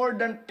and more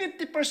than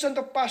 50%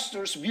 of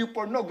pastors view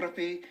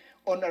pornography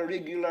on a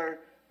regular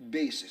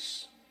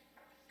basis.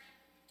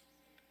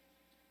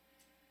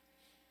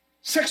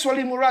 Sexual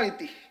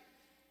immorality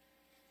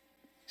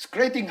is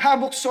creating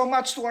havoc so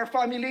much to our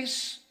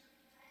families,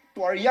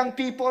 to our young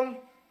people.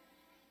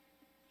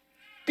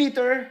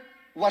 Peter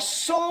was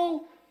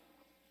so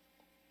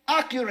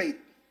accurate.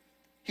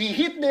 He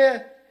hit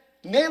the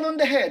nail on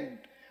the head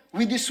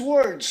with his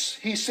words.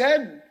 He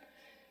said,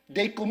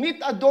 "They commit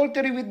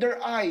adultery with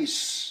their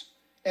eyes,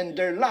 and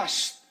their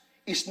lust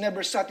is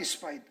never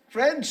satisfied."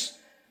 Friends,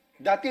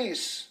 that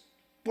is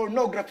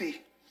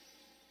pornography.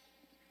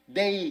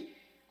 They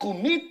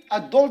commit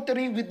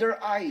adultery with their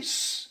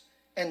eyes,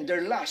 and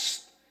their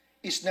lust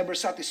is never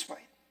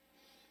satisfied.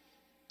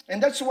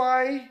 And that's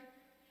why,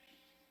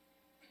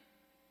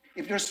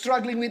 if you're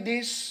struggling with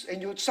this,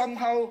 and you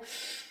somehow,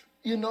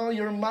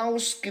 your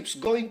mouse keeps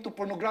going to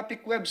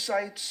pornographic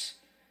websites,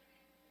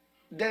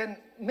 then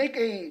make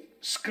a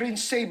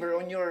screensaver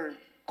on your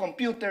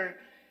computer,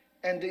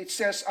 and it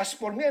says, "As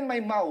for me and my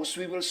mouse,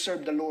 we will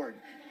serve the Lord."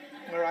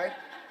 Alright?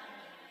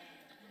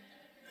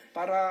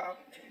 Para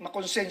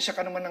makonsensya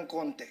ka naman ng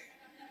konti.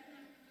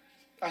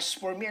 As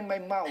for me and my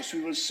mouse,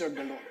 we will serve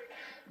the Lord.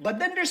 But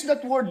then there's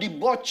that word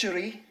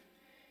debauchery.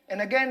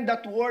 And again,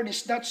 that word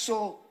is not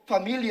so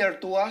familiar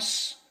to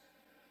us.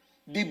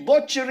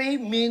 Debauchery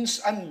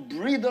means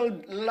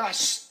unbridled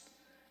lust.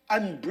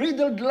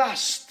 Unbridled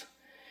lust.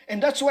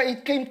 And that's why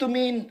it came to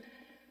mean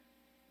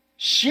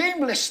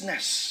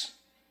shamelessness.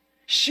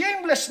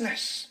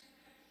 Shamelessness.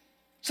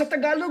 Sa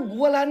Tagalog,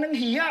 wala nang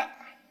hiya.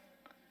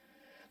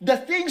 The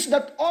things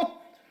that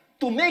ought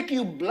to make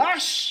you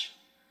blush,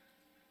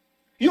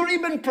 you're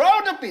even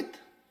proud of it.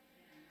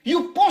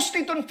 You post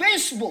it on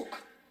Facebook.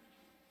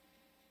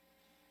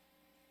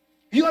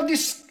 You have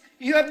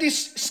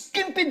this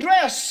skimpy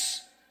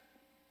dress,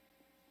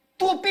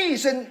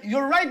 2-piece, and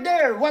you're right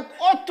there. What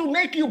ought to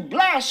make you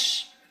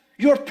blush,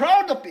 you're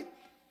proud of it.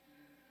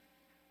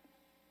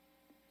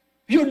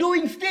 You're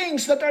doing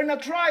things that are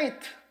not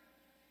right,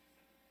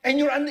 and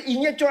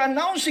yet you're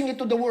announcing it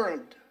to the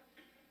world.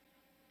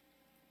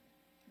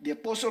 The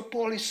Apostle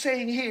Paul is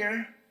saying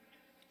here,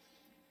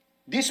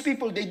 these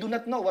people, they do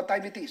not know what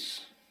time it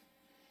is.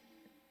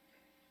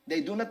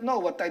 They do not know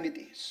what time it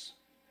is.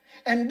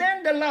 And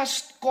then the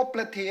last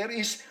couplet here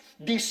is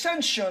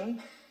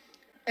dissension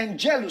and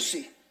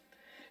jealousy.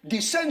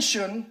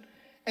 Dissension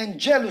and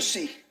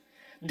jealousy.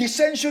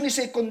 Dissension is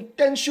a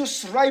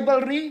contentious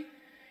rivalry,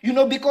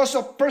 because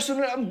of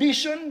personal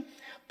ambition,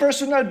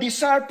 personal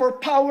desire for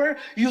power.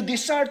 You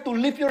desire to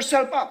lift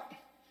yourself up.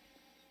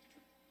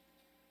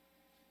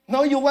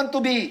 Now you want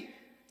to be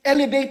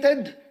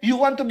elevated, you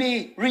want to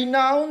be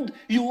renowned,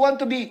 you want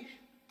to be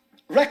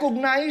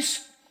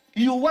recognized,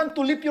 you want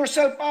to lift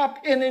yourself up,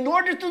 and in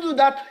order to do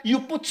that, you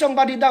put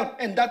somebody down,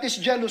 and that is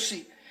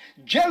jealousy.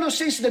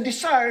 Jealousy is the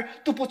desire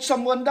to put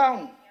someone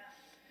down.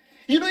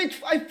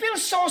 I feel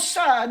so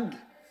sad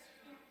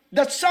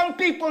that some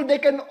people, they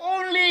can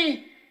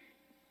only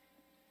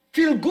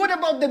feel good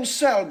about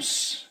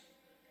themselves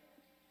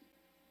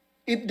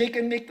if they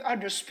can make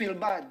others feel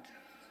bad.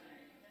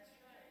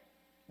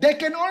 They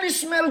can only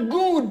smell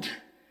good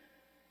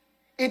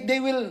if they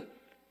will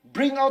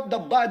bring out the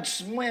bad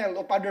smell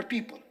of other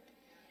people.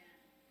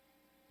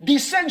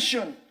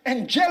 Dissension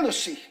and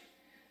jealousy.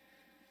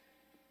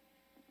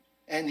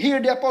 And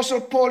here the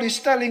Apostle Paul is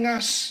telling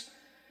us,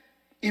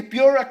 if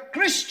you're a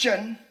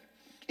Christian,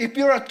 if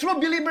you're a true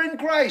believer in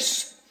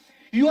Christ,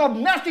 you have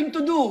nothing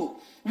to do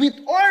with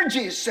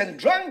orgies and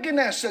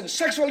drunkenness and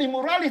sexual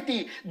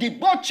immorality,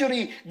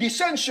 debauchery,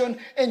 dissension,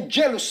 and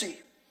jealousy.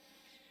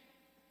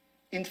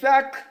 In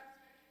fact,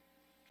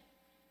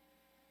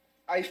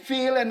 I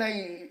feel and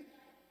I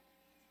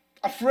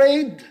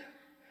afraid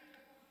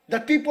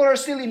that people are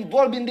still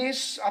involved in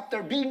this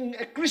after being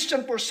a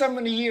Christian for so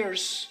many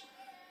years.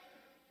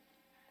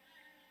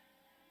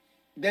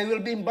 They will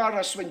be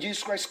embarrassed when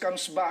Jesus Christ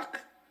comes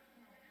back,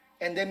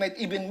 and they might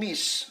even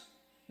miss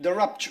the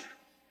rapture.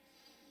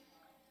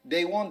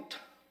 They won't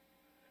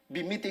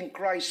be meeting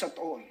Christ at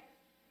all.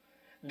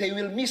 They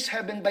will miss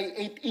heaven by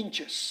 8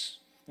 inches.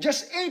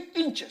 Just 8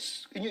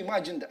 inches. Can you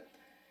imagine that?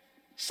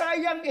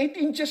 Sayang, 8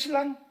 inches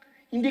lang.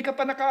 Hindi ka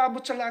pa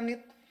nakaabot sa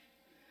langit.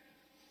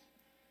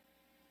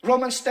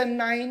 Romans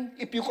 10:9,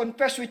 if you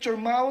confess with your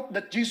mouth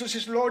that Jesus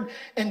is Lord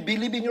and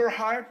believe in your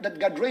heart that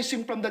God raised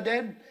him from the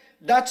dead,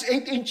 that's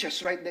 8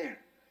 inches right there.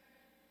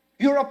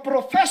 You're a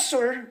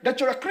professor that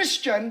you're a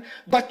Christian,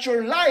 but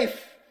your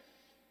life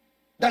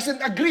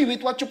doesn't agree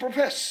with what you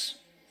profess.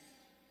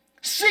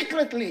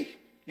 Secretly,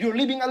 you're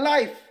living a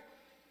life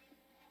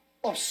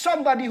of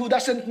somebody who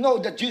doesn't know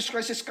that Jesus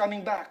Christ is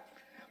coming back.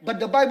 But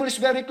the Bible is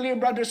very clear,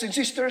 brothers and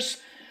sisters.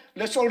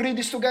 Let's all read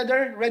this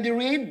together. Ready,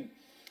 read.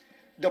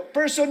 The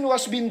person who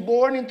has been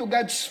born into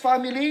God's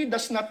family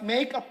does not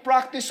make a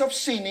practice of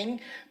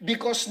sinning,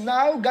 because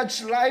now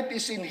God's life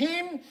is in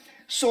him,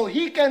 so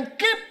he can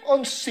keep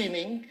on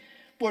sinning,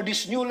 for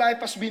this new life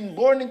has been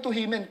born into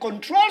him and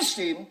controls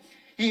him.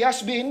 He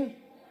has been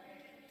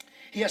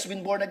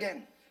born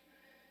again.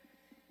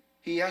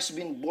 He has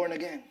been born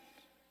again.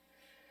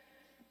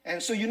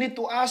 And so we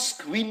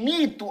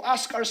need to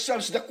ask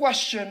ourselves the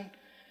question,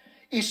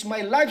 is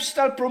my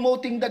lifestyle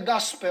promoting the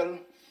gospel,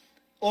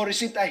 or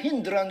is it a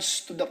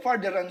hindrance to the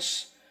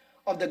furtherance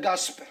of the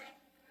gospel?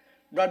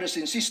 Brothers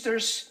and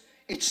sisters,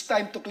 it's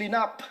time to clean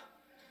up.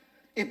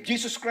 If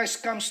Jesus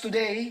Christ comes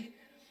today,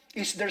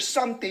 is there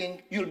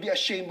something you'll be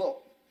ashamed of?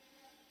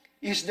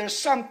 Is there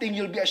something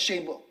you'll be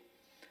ashamed of?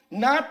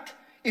 Not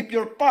if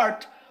you're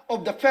part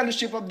of the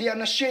fellowship of the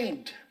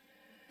unashamed.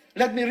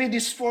 Let me read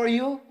this for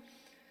you.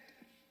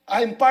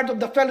 I am part of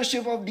the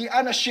fellowship of the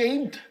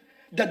unashamed.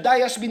 The die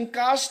has been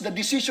cast. The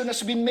decision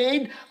has been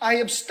made. I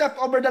have stepped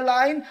over the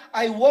line.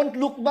 I won't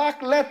look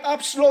back, let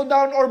up, slow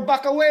down, or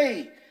back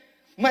away.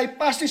 My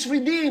past is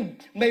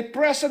redeemed. My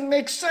present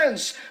makes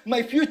sense.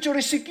 My future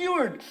is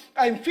secured.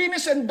 I'm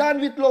finished and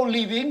done with low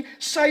living,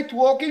 sight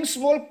walking,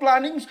 small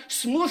planning,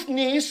 smooth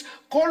knees,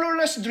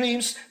 colorless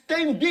dreams,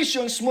 tame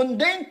visions,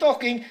 mundane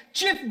talking,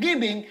 cheap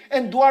giving,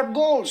 and dwarf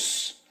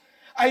goals.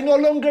 I no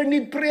longer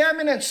need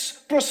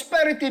preeminence,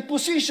 prosperity,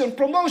 position,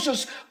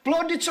 promotions,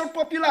 plaudits, or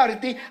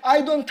popularity.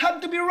 I don't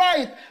have to be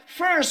right,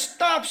 first,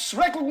 tops,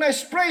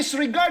 recognized, praised,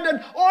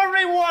 regarded, or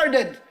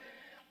rewarded.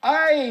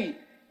 I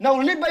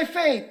now live by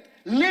faith,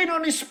 lean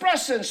on his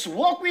presence,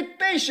 walk with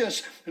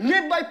patience,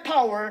 live by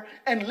power,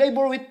 and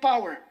labor with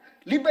power.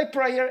 Live by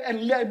prayer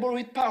and labor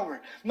with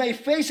power. My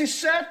face is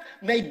set,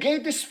 my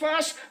gate is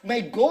fast, my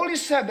goal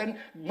is heaven,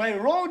 my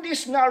road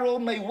is narrow,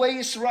 my way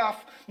is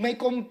rough, my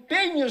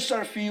companions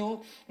are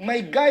few,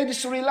 my guide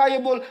is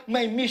reliable,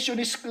 my mission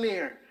is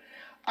clear.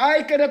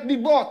 I cannot be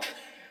bought,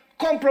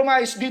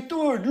 compromised,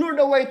 detoured, lured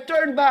away,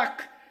 turned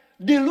back,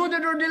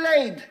 deluded or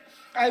delayed.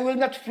 I will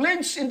not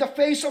flinch in the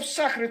face of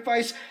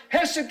sacrifice,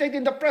 hesitate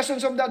in the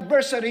presence of the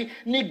adversary,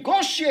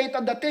 negotiate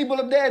at the table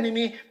of the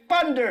enemy,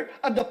 ponder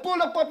at the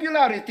pool of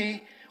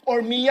popularity,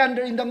 or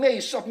meander in the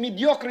maze of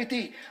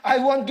mediocrity. I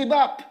won't give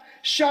up,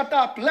 shut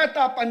up, let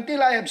up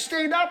until I have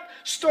stayed up,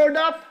 stored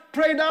up,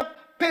 prayed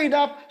up, paid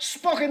up,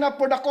 spoken up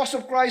for the cause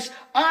of Christ.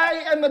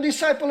 I am a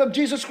disciple of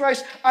Jesus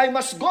Christ. I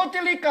must go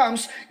till he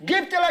comes,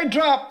 give till I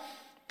drop,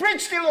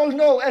 preach till all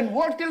know, and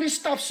work till he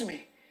stops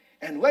me.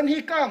 And when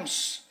he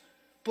comes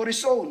for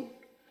his own,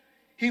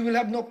 he will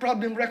have no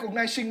problem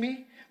recognizing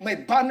me. My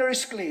banner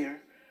is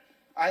clear.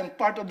 I am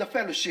part of the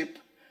fellowship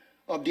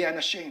of the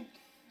unashamed.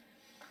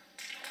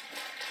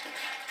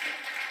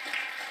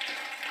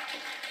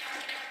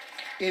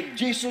 If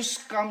Jesus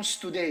comes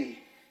today,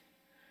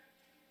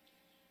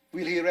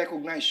 will he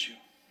recognize you?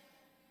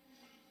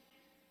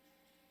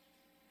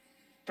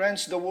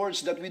 Friends, the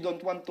words that we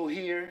don't want to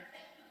hear,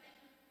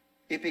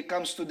 if he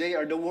comes today,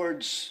 are the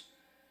words,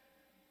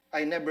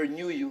 I never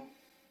knew you.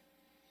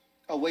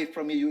 Away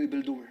from me, you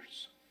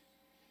evildoers.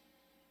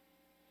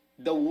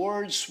 The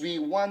words we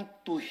want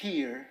to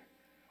hear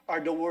are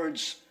the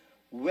words,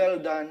 well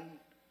done,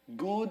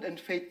 good and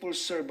faithful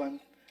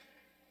servant,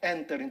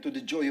 enter into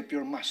the joy of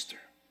your master.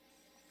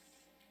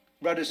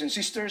 Brothers and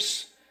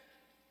sisters,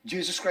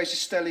 Jesus Christ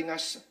is telling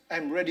us,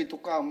 I'm ready to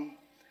come.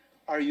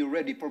 are you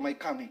ready for my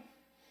coming?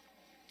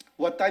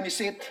 What time is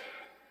it?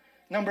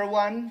 Number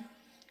 1,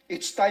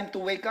 it's time to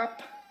wake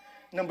up.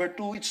 Number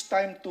 2, it's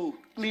time to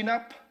clean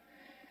up.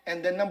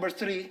 And then number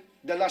 3,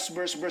 the last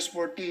verse, verse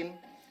 14.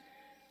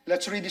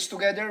 Let's read this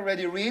together.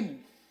 Ready, read.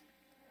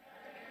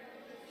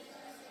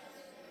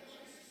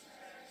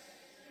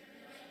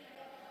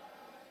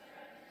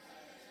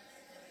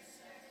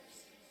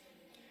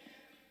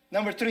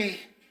 Number 3,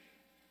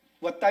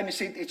 what time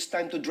is it? It's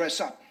time to dress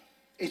up.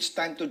 It's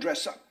time to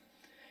dress up.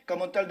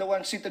 Come on, tell the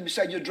one seated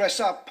beside you, dress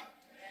up.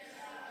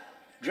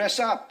 Dress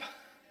up.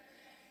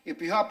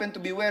 If you happen to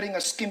be wearing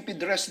a skimpy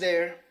dress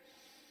there,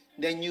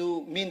 then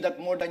you mean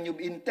that more than you've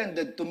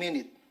intended to mean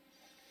it.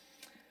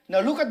 Now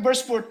look at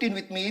verse 14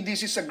 with me.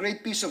 This is a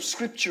great piece of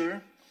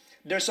scripture.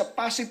 There's a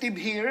positive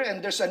here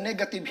and there's a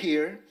negative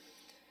here.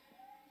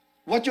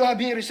 What you have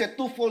here is a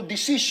twofold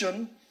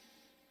decision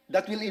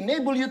that will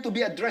enable you to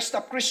be a dressed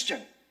up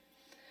Christian.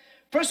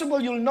 First of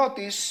all, you'll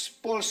notice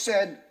Paul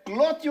said,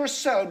 clothe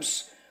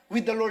yourselves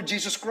with the Lord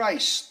Jesus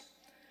Christ.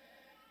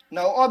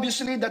 Now,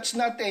 obviously, that's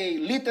not a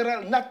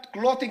literal, not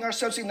clothing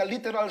ourselves in a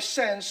literal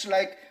sense,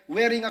 like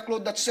wearing a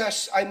cloth that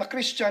says, I'm a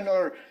Christian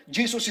or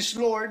Jesus is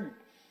Lord.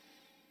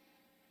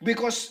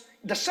 Because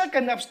the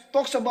second half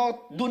talks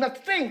about, do not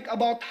think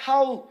about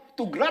how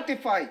to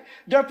gratify.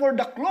 Therefore,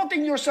 the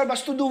clothing yourself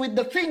has to do with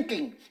the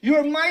thinking,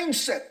 your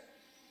mindset.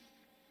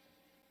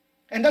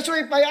 And that's why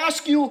if I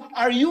ask you,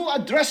 are you a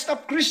dressed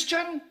up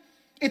Christian?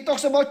 It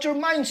talks about your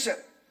mindset.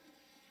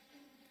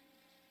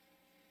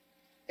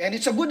 And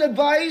it's a good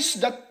advice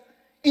that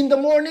in the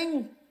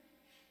morning,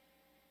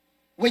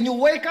 when you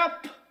wake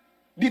up,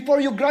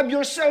 before you grab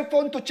your cell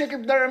phone to check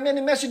if there are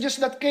many messages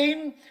that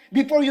came,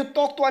 before you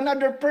talk to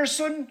another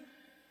person,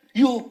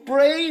 you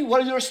pray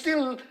while you're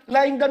still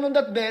lying down on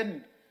that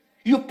bed.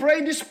 You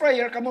pray this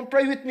prayer. Come on,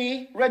 pray with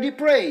me. Ready,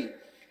 pray.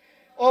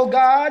 Oh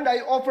God, I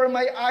offer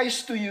my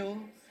eyes to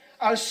you.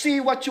 I'll see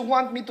what you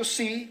want me to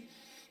see.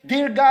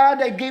 Dear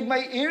God, I give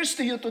my ears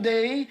to you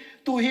today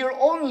to hear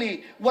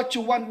only what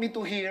you want me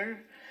to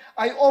hear.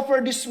 I offer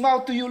this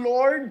mouth to you,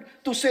 Lord,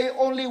 to say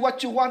only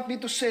what you want me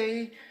to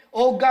say.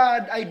 Oh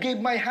God, I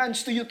give my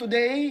hands to you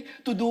today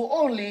to do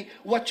only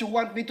what you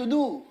want me to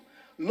do.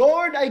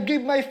 Lord, I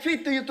give my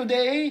feet to you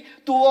today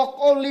to walk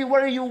only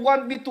where you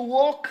want me to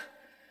walk.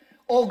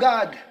 Oh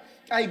God,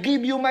 I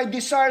give you my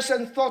desires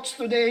and thoughts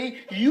today.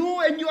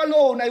 You and you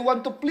alone I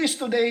want to please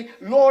today.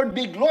 Lord,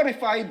 be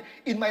glorified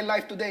in my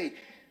life today.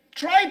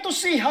 Try to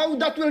see how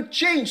that will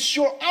change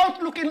your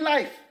outlook in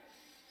life.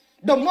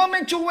 The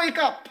moment you wake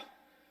up,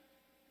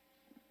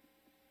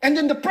 and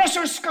then the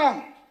pressures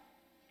come.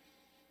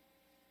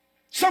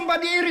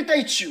 Somebody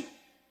irritates you.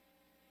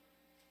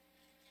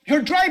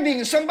 You're driving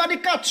and somebody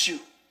cuts you.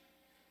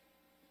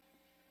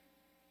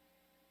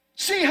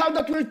 See how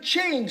that will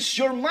change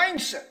your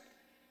mindset.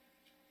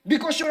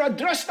 Because you're a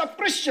dressed up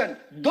Christian.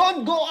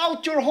 Don't go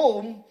out your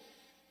home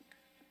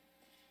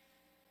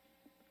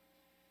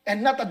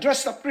and not a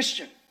dressed up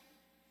Christian.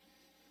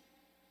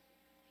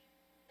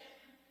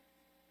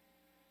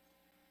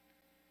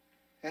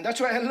 And that's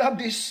why I love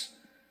this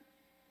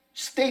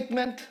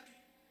statement.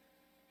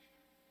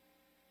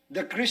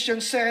 The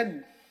Christian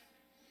said,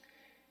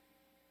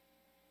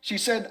 she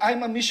said,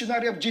 I'm a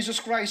missionary of Jesus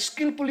Christ,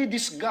 skillfully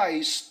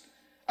disguised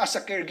as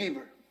a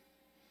caregiver.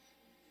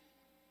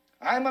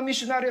 I'm a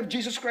missionary of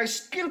Jesus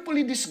Christ,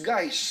 skillfully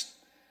disguised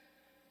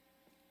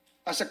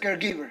as a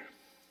caregiver.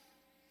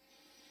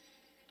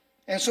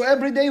 And so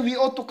every day we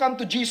ought to come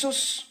to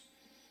Jesus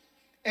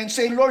and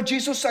say, Lord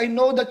Jesus, I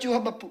know that you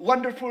have a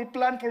wonderful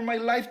plan for my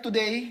life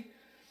today.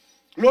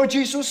 Lord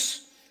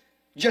Jesus,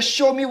 just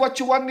show me what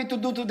you want me to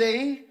do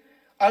today.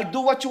 I'll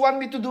do what you want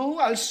me to do.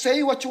 I'll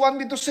say what you want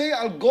me to say.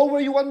 I'll go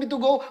where you want me to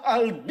go.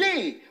 I'll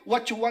be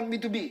what you want me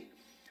to be.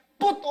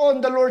 Put on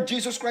the Lord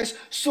Jesus Christ.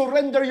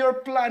 Surrender your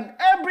plan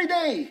every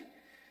day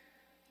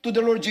to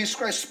the Lord Jesus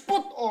Christ.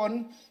 Put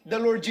on the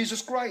Lord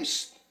Jesus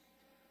Christ.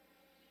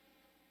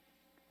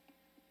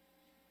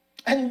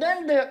 And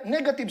then the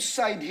negative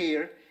side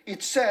here,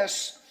 it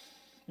says,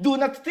 do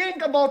not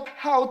think about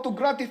how to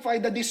gratify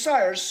the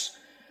desires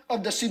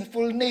of the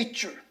sinful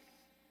nature.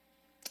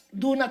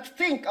 Do not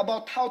think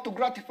about how to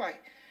gratify.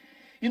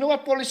 You know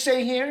what Paul is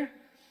saying here?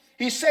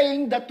 He's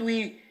saying that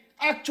we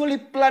actually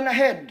plan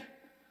ahead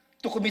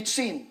to commit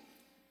sin.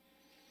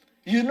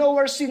 You know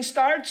where sin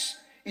starts?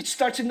 It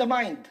starts in the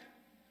mind.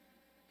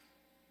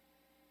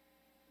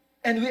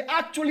 And we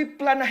actually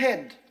plan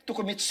ahead to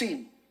commit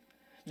sin.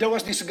 There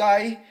was this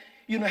guy,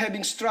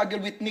 having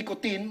struggled with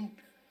nicotine.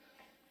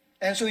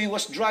 And so he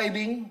was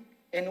driving,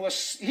 and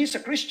he's a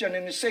Christian,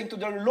 and he's saying to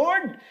the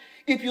Lord,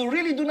 if you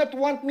really do not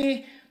want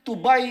me to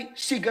buy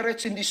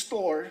cigarettes in this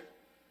store,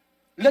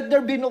 let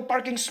there be no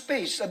parking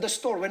space at the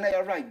store when I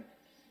arrive.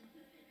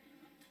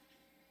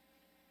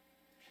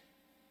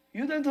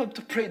 You don't have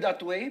to pray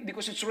that way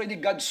because it's already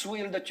God's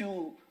will that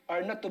you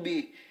are not to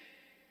be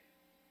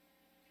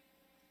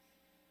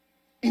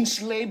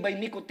enslaved by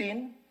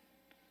nicotine.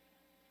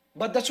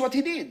 But that's what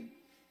he did.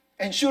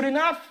 And sure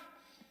enough,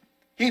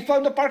 he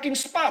found a parking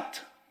spot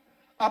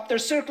after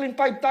circling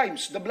 5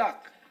 times the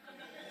block.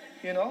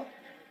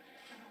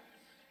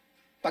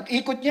 Pag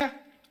ikot niya,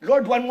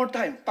 Lord, one more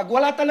time. Pag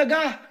wala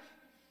talaga,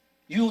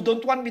 you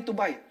don't want me to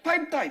buy.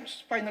 5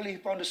 times. Finally, he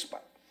found a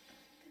spot.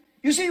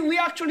 You see, we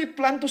actually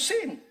plan to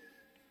sin.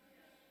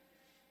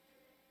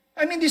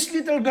 I mean, this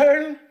little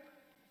girl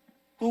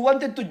who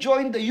wanted to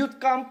join the youth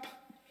camp,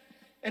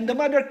 and the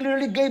mother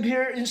clearly gave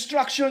her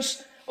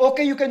instructions,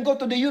 okay, you can go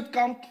to the youth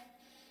camp,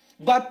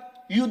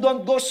 but you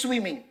don't go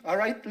swimming. All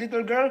right,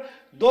 little girl,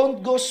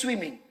 don't go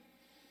swimming.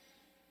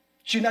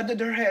 She nodded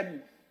her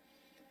head.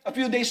 A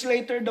few days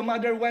later, the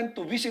mother went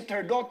to visit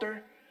her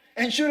daughter,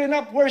 and sure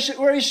enough, where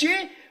is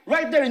she?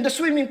 Right there in the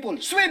swimming pool,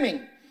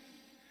 swimming.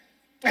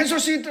 And so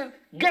she said,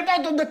 get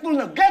out of that pool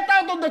now, get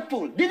out of that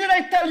pool. Didn't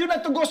I tell you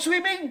not to go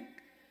swimming?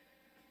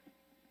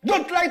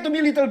 Don't lie to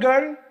me, little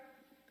girl.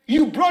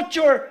 You brought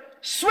your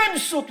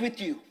swimsuit with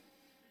you.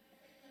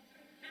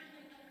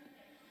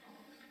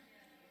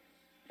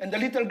 And the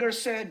little girl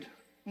said,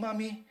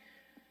 Mommy,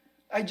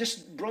 I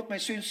just brought my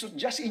swimsuit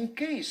just in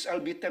case I'll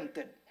be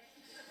tempted.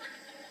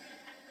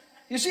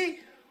 You see,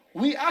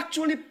 we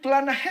actually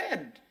plan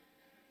ahead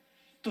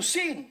to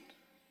sin.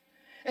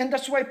 And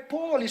that's why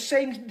Paul is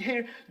saying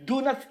here,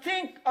 do not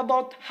think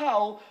about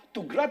how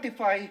to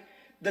gratify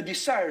the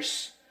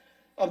desires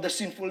of the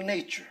sinful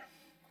nature.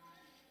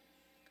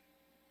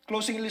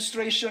 Closing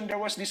illustration, there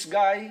was this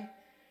guy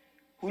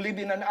who lived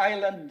in an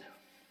island.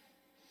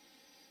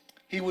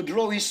 He would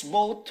row his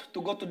boat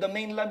to go to the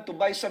mainland to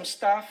buy some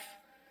stuff.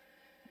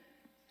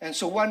 And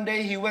so one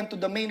day he went to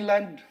the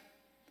mainland,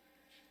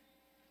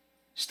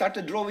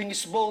 started rowing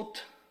his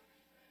boat.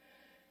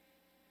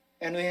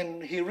 And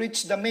when he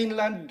reached the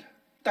mainland,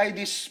 tied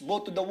his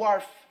boat to the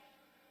wharf,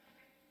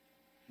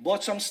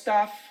 bought some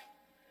stuff.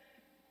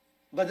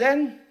 But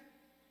then,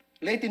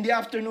 late in the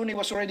afternoon, he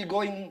was already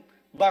going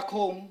back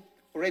home,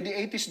 already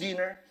ate his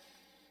dinner.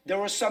 There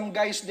were some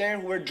guys there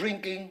who were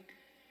drinking.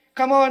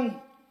 Come on,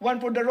 one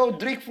for the road,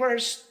 drink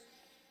first.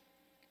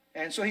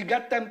 And so he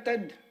got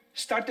tempted,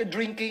 started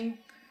drinking.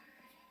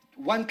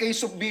 1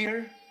 case of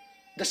beer,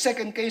 the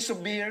 2nd case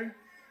of beer,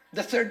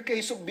 the 3rd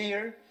case of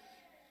beer.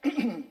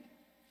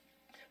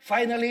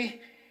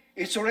 Finally,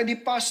 it's already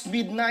past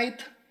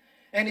midnight,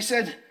 and he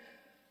said,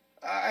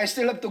 I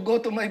still have to go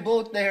to my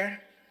boat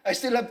there. I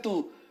still have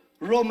to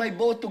row my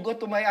boat to go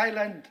to my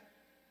island.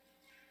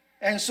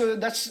 And so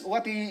that's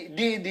what he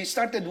did. He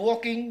started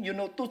walking,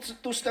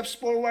 two steps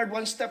forward,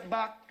 1 step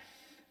back.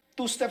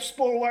 2 steps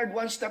forward,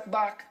 1 step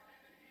back.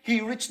 He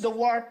reached the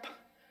warp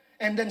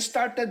and then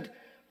started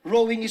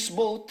rowing his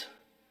boat.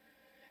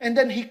 And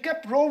then he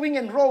kept rowing,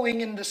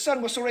 and the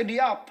sun was already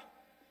up.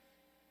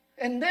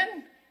 And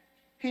then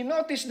he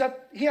noticed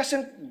that he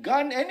hasn't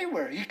gone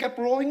anywhere. He kept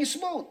rowing his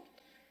boat.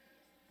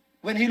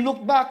 When he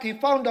looked back, he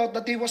found out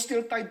that he was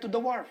still tied to the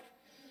wharf.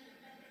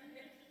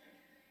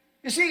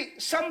 You see,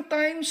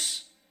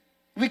 sometimes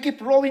we keep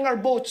rowing our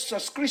boats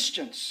as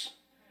Christians.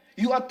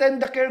 You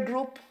attend the care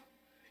group,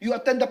 you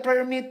attend the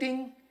prayer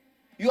meeting,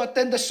 you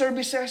attend the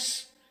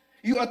services,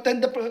 you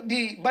attend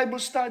the Bible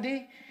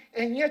study,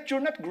 and yet you're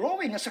not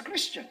growing as a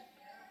Christian.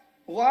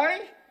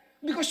 Why?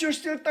 Because you're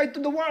still tied to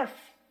the wharf.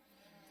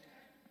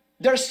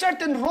 There are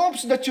certain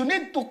ropes that you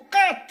need to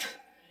cut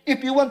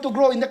if you want to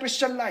grow in the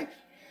Christian life.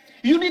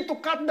 You need to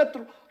cut that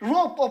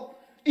rope of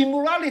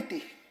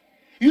immorality.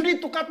 You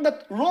need to cut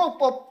that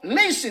rope of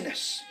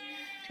laziness.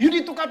 You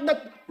need to cut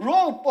that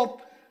rope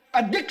of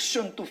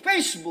addiction to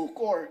Facebook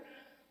or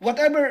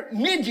whatever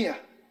media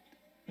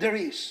there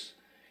is.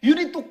 You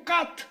need to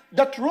cut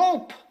that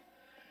rope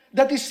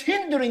that is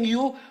hindering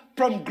you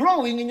from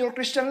growing in your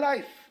Christian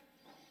life.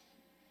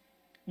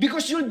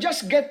 Because you'll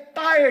just get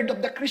tired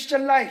of the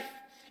Christian life.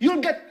 You'll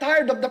get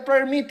tired of the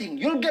prayer meeting.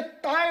 You'll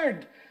get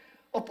tired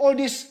of all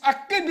these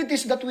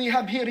activities that we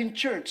have here in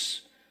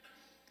church.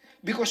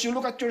 Because you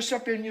look at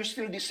yourself and you're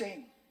still the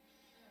same.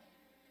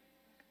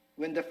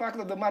 When the fact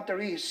of the matter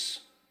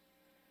is,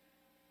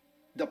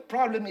 the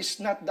problem is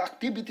not the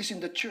activities in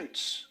the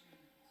church.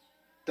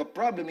 The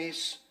problem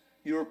is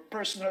your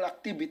personal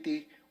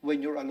activity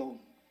when you're alone.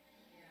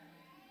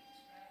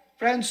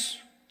 Friends,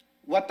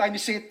 what time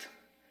is it?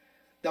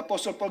 The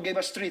Apostle Paul gave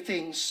us 3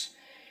 things.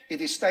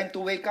 It is time to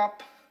wake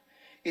up.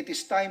 It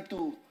is time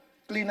to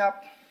clean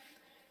up.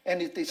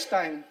 And it is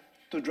time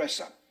to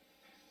dress up.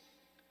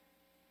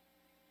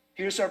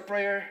 Here's our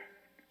prayer.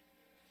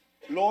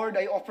 Lord,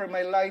 I offer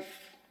my life,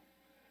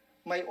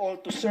 my all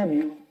to serve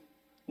you,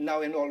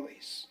 now and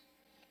always.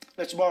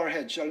 Let's bow our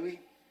heads, shall we?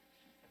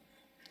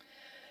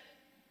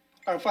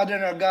 Our Father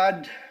and our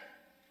God,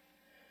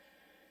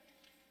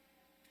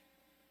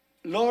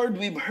 Lord,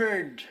 we've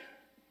heard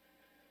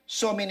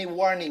so many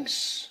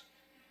warnings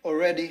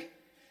already.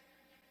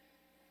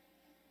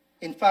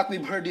 In fact,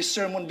 we've heard this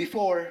sermon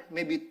before,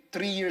 maybe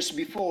 3 years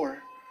before.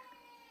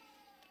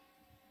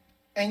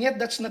 And yet,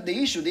 that's not the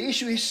issue. The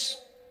issue is,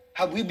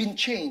 have we been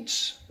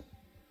changed?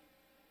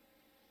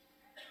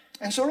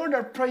 And so, Lord,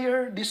 our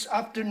prayer this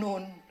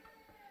afternoon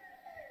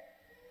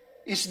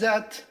is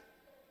that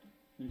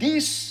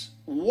these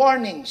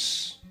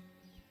warnings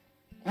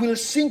will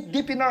sink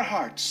deep in our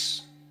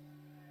hearts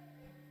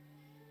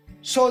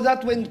so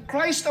that when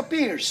Christ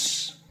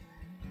appears,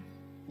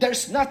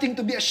 There's nothing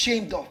to be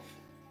ashamed of.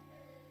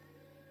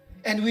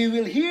 And we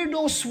will hear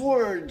those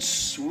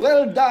words,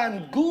 well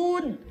done,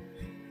 good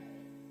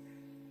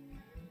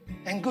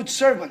and good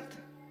servant.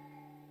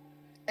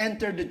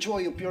 Enter the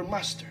joy of your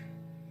master.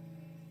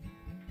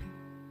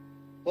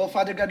 Oh,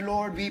 Father God,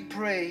 Lord, we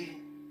pray.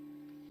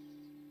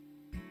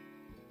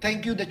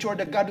 Thank you that you are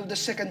the God of the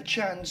second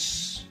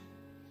chance,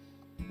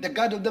 the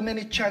God of the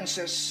many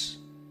chances.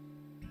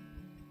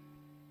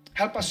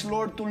 Help us,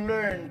 Lord, to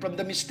learn from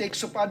the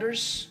mistakes of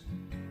others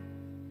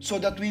so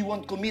that we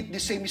won't commit the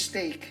same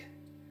mistake.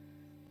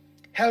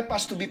 Help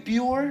us to be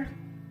pure,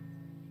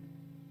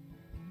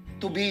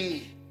 to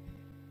be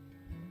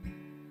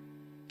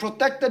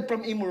protected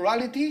from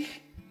immorality,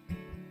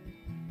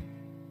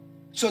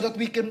 so that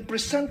we can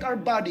present our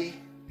body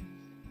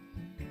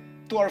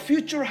to our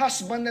future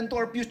husband and to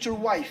our future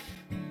wife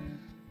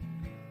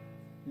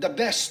the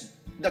best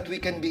that we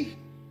can be.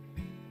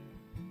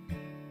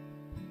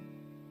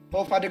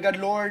 Oh, Father God,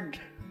 Lord,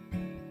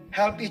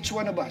 help each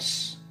one of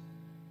us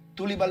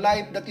to live a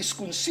life that is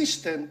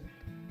consistent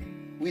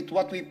with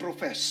what we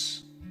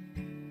profess,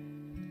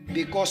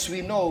 because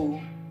we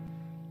know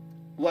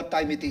what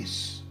time it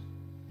is.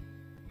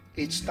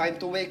 It's time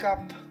to wake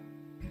up.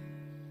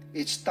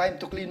 It's time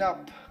to clean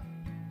up.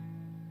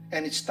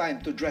 And it's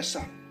time to dress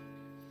up.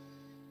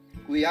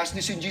 We ask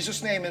this in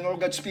Jesus' name, and all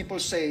God's people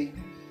say,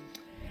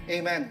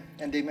 Amen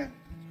and amen.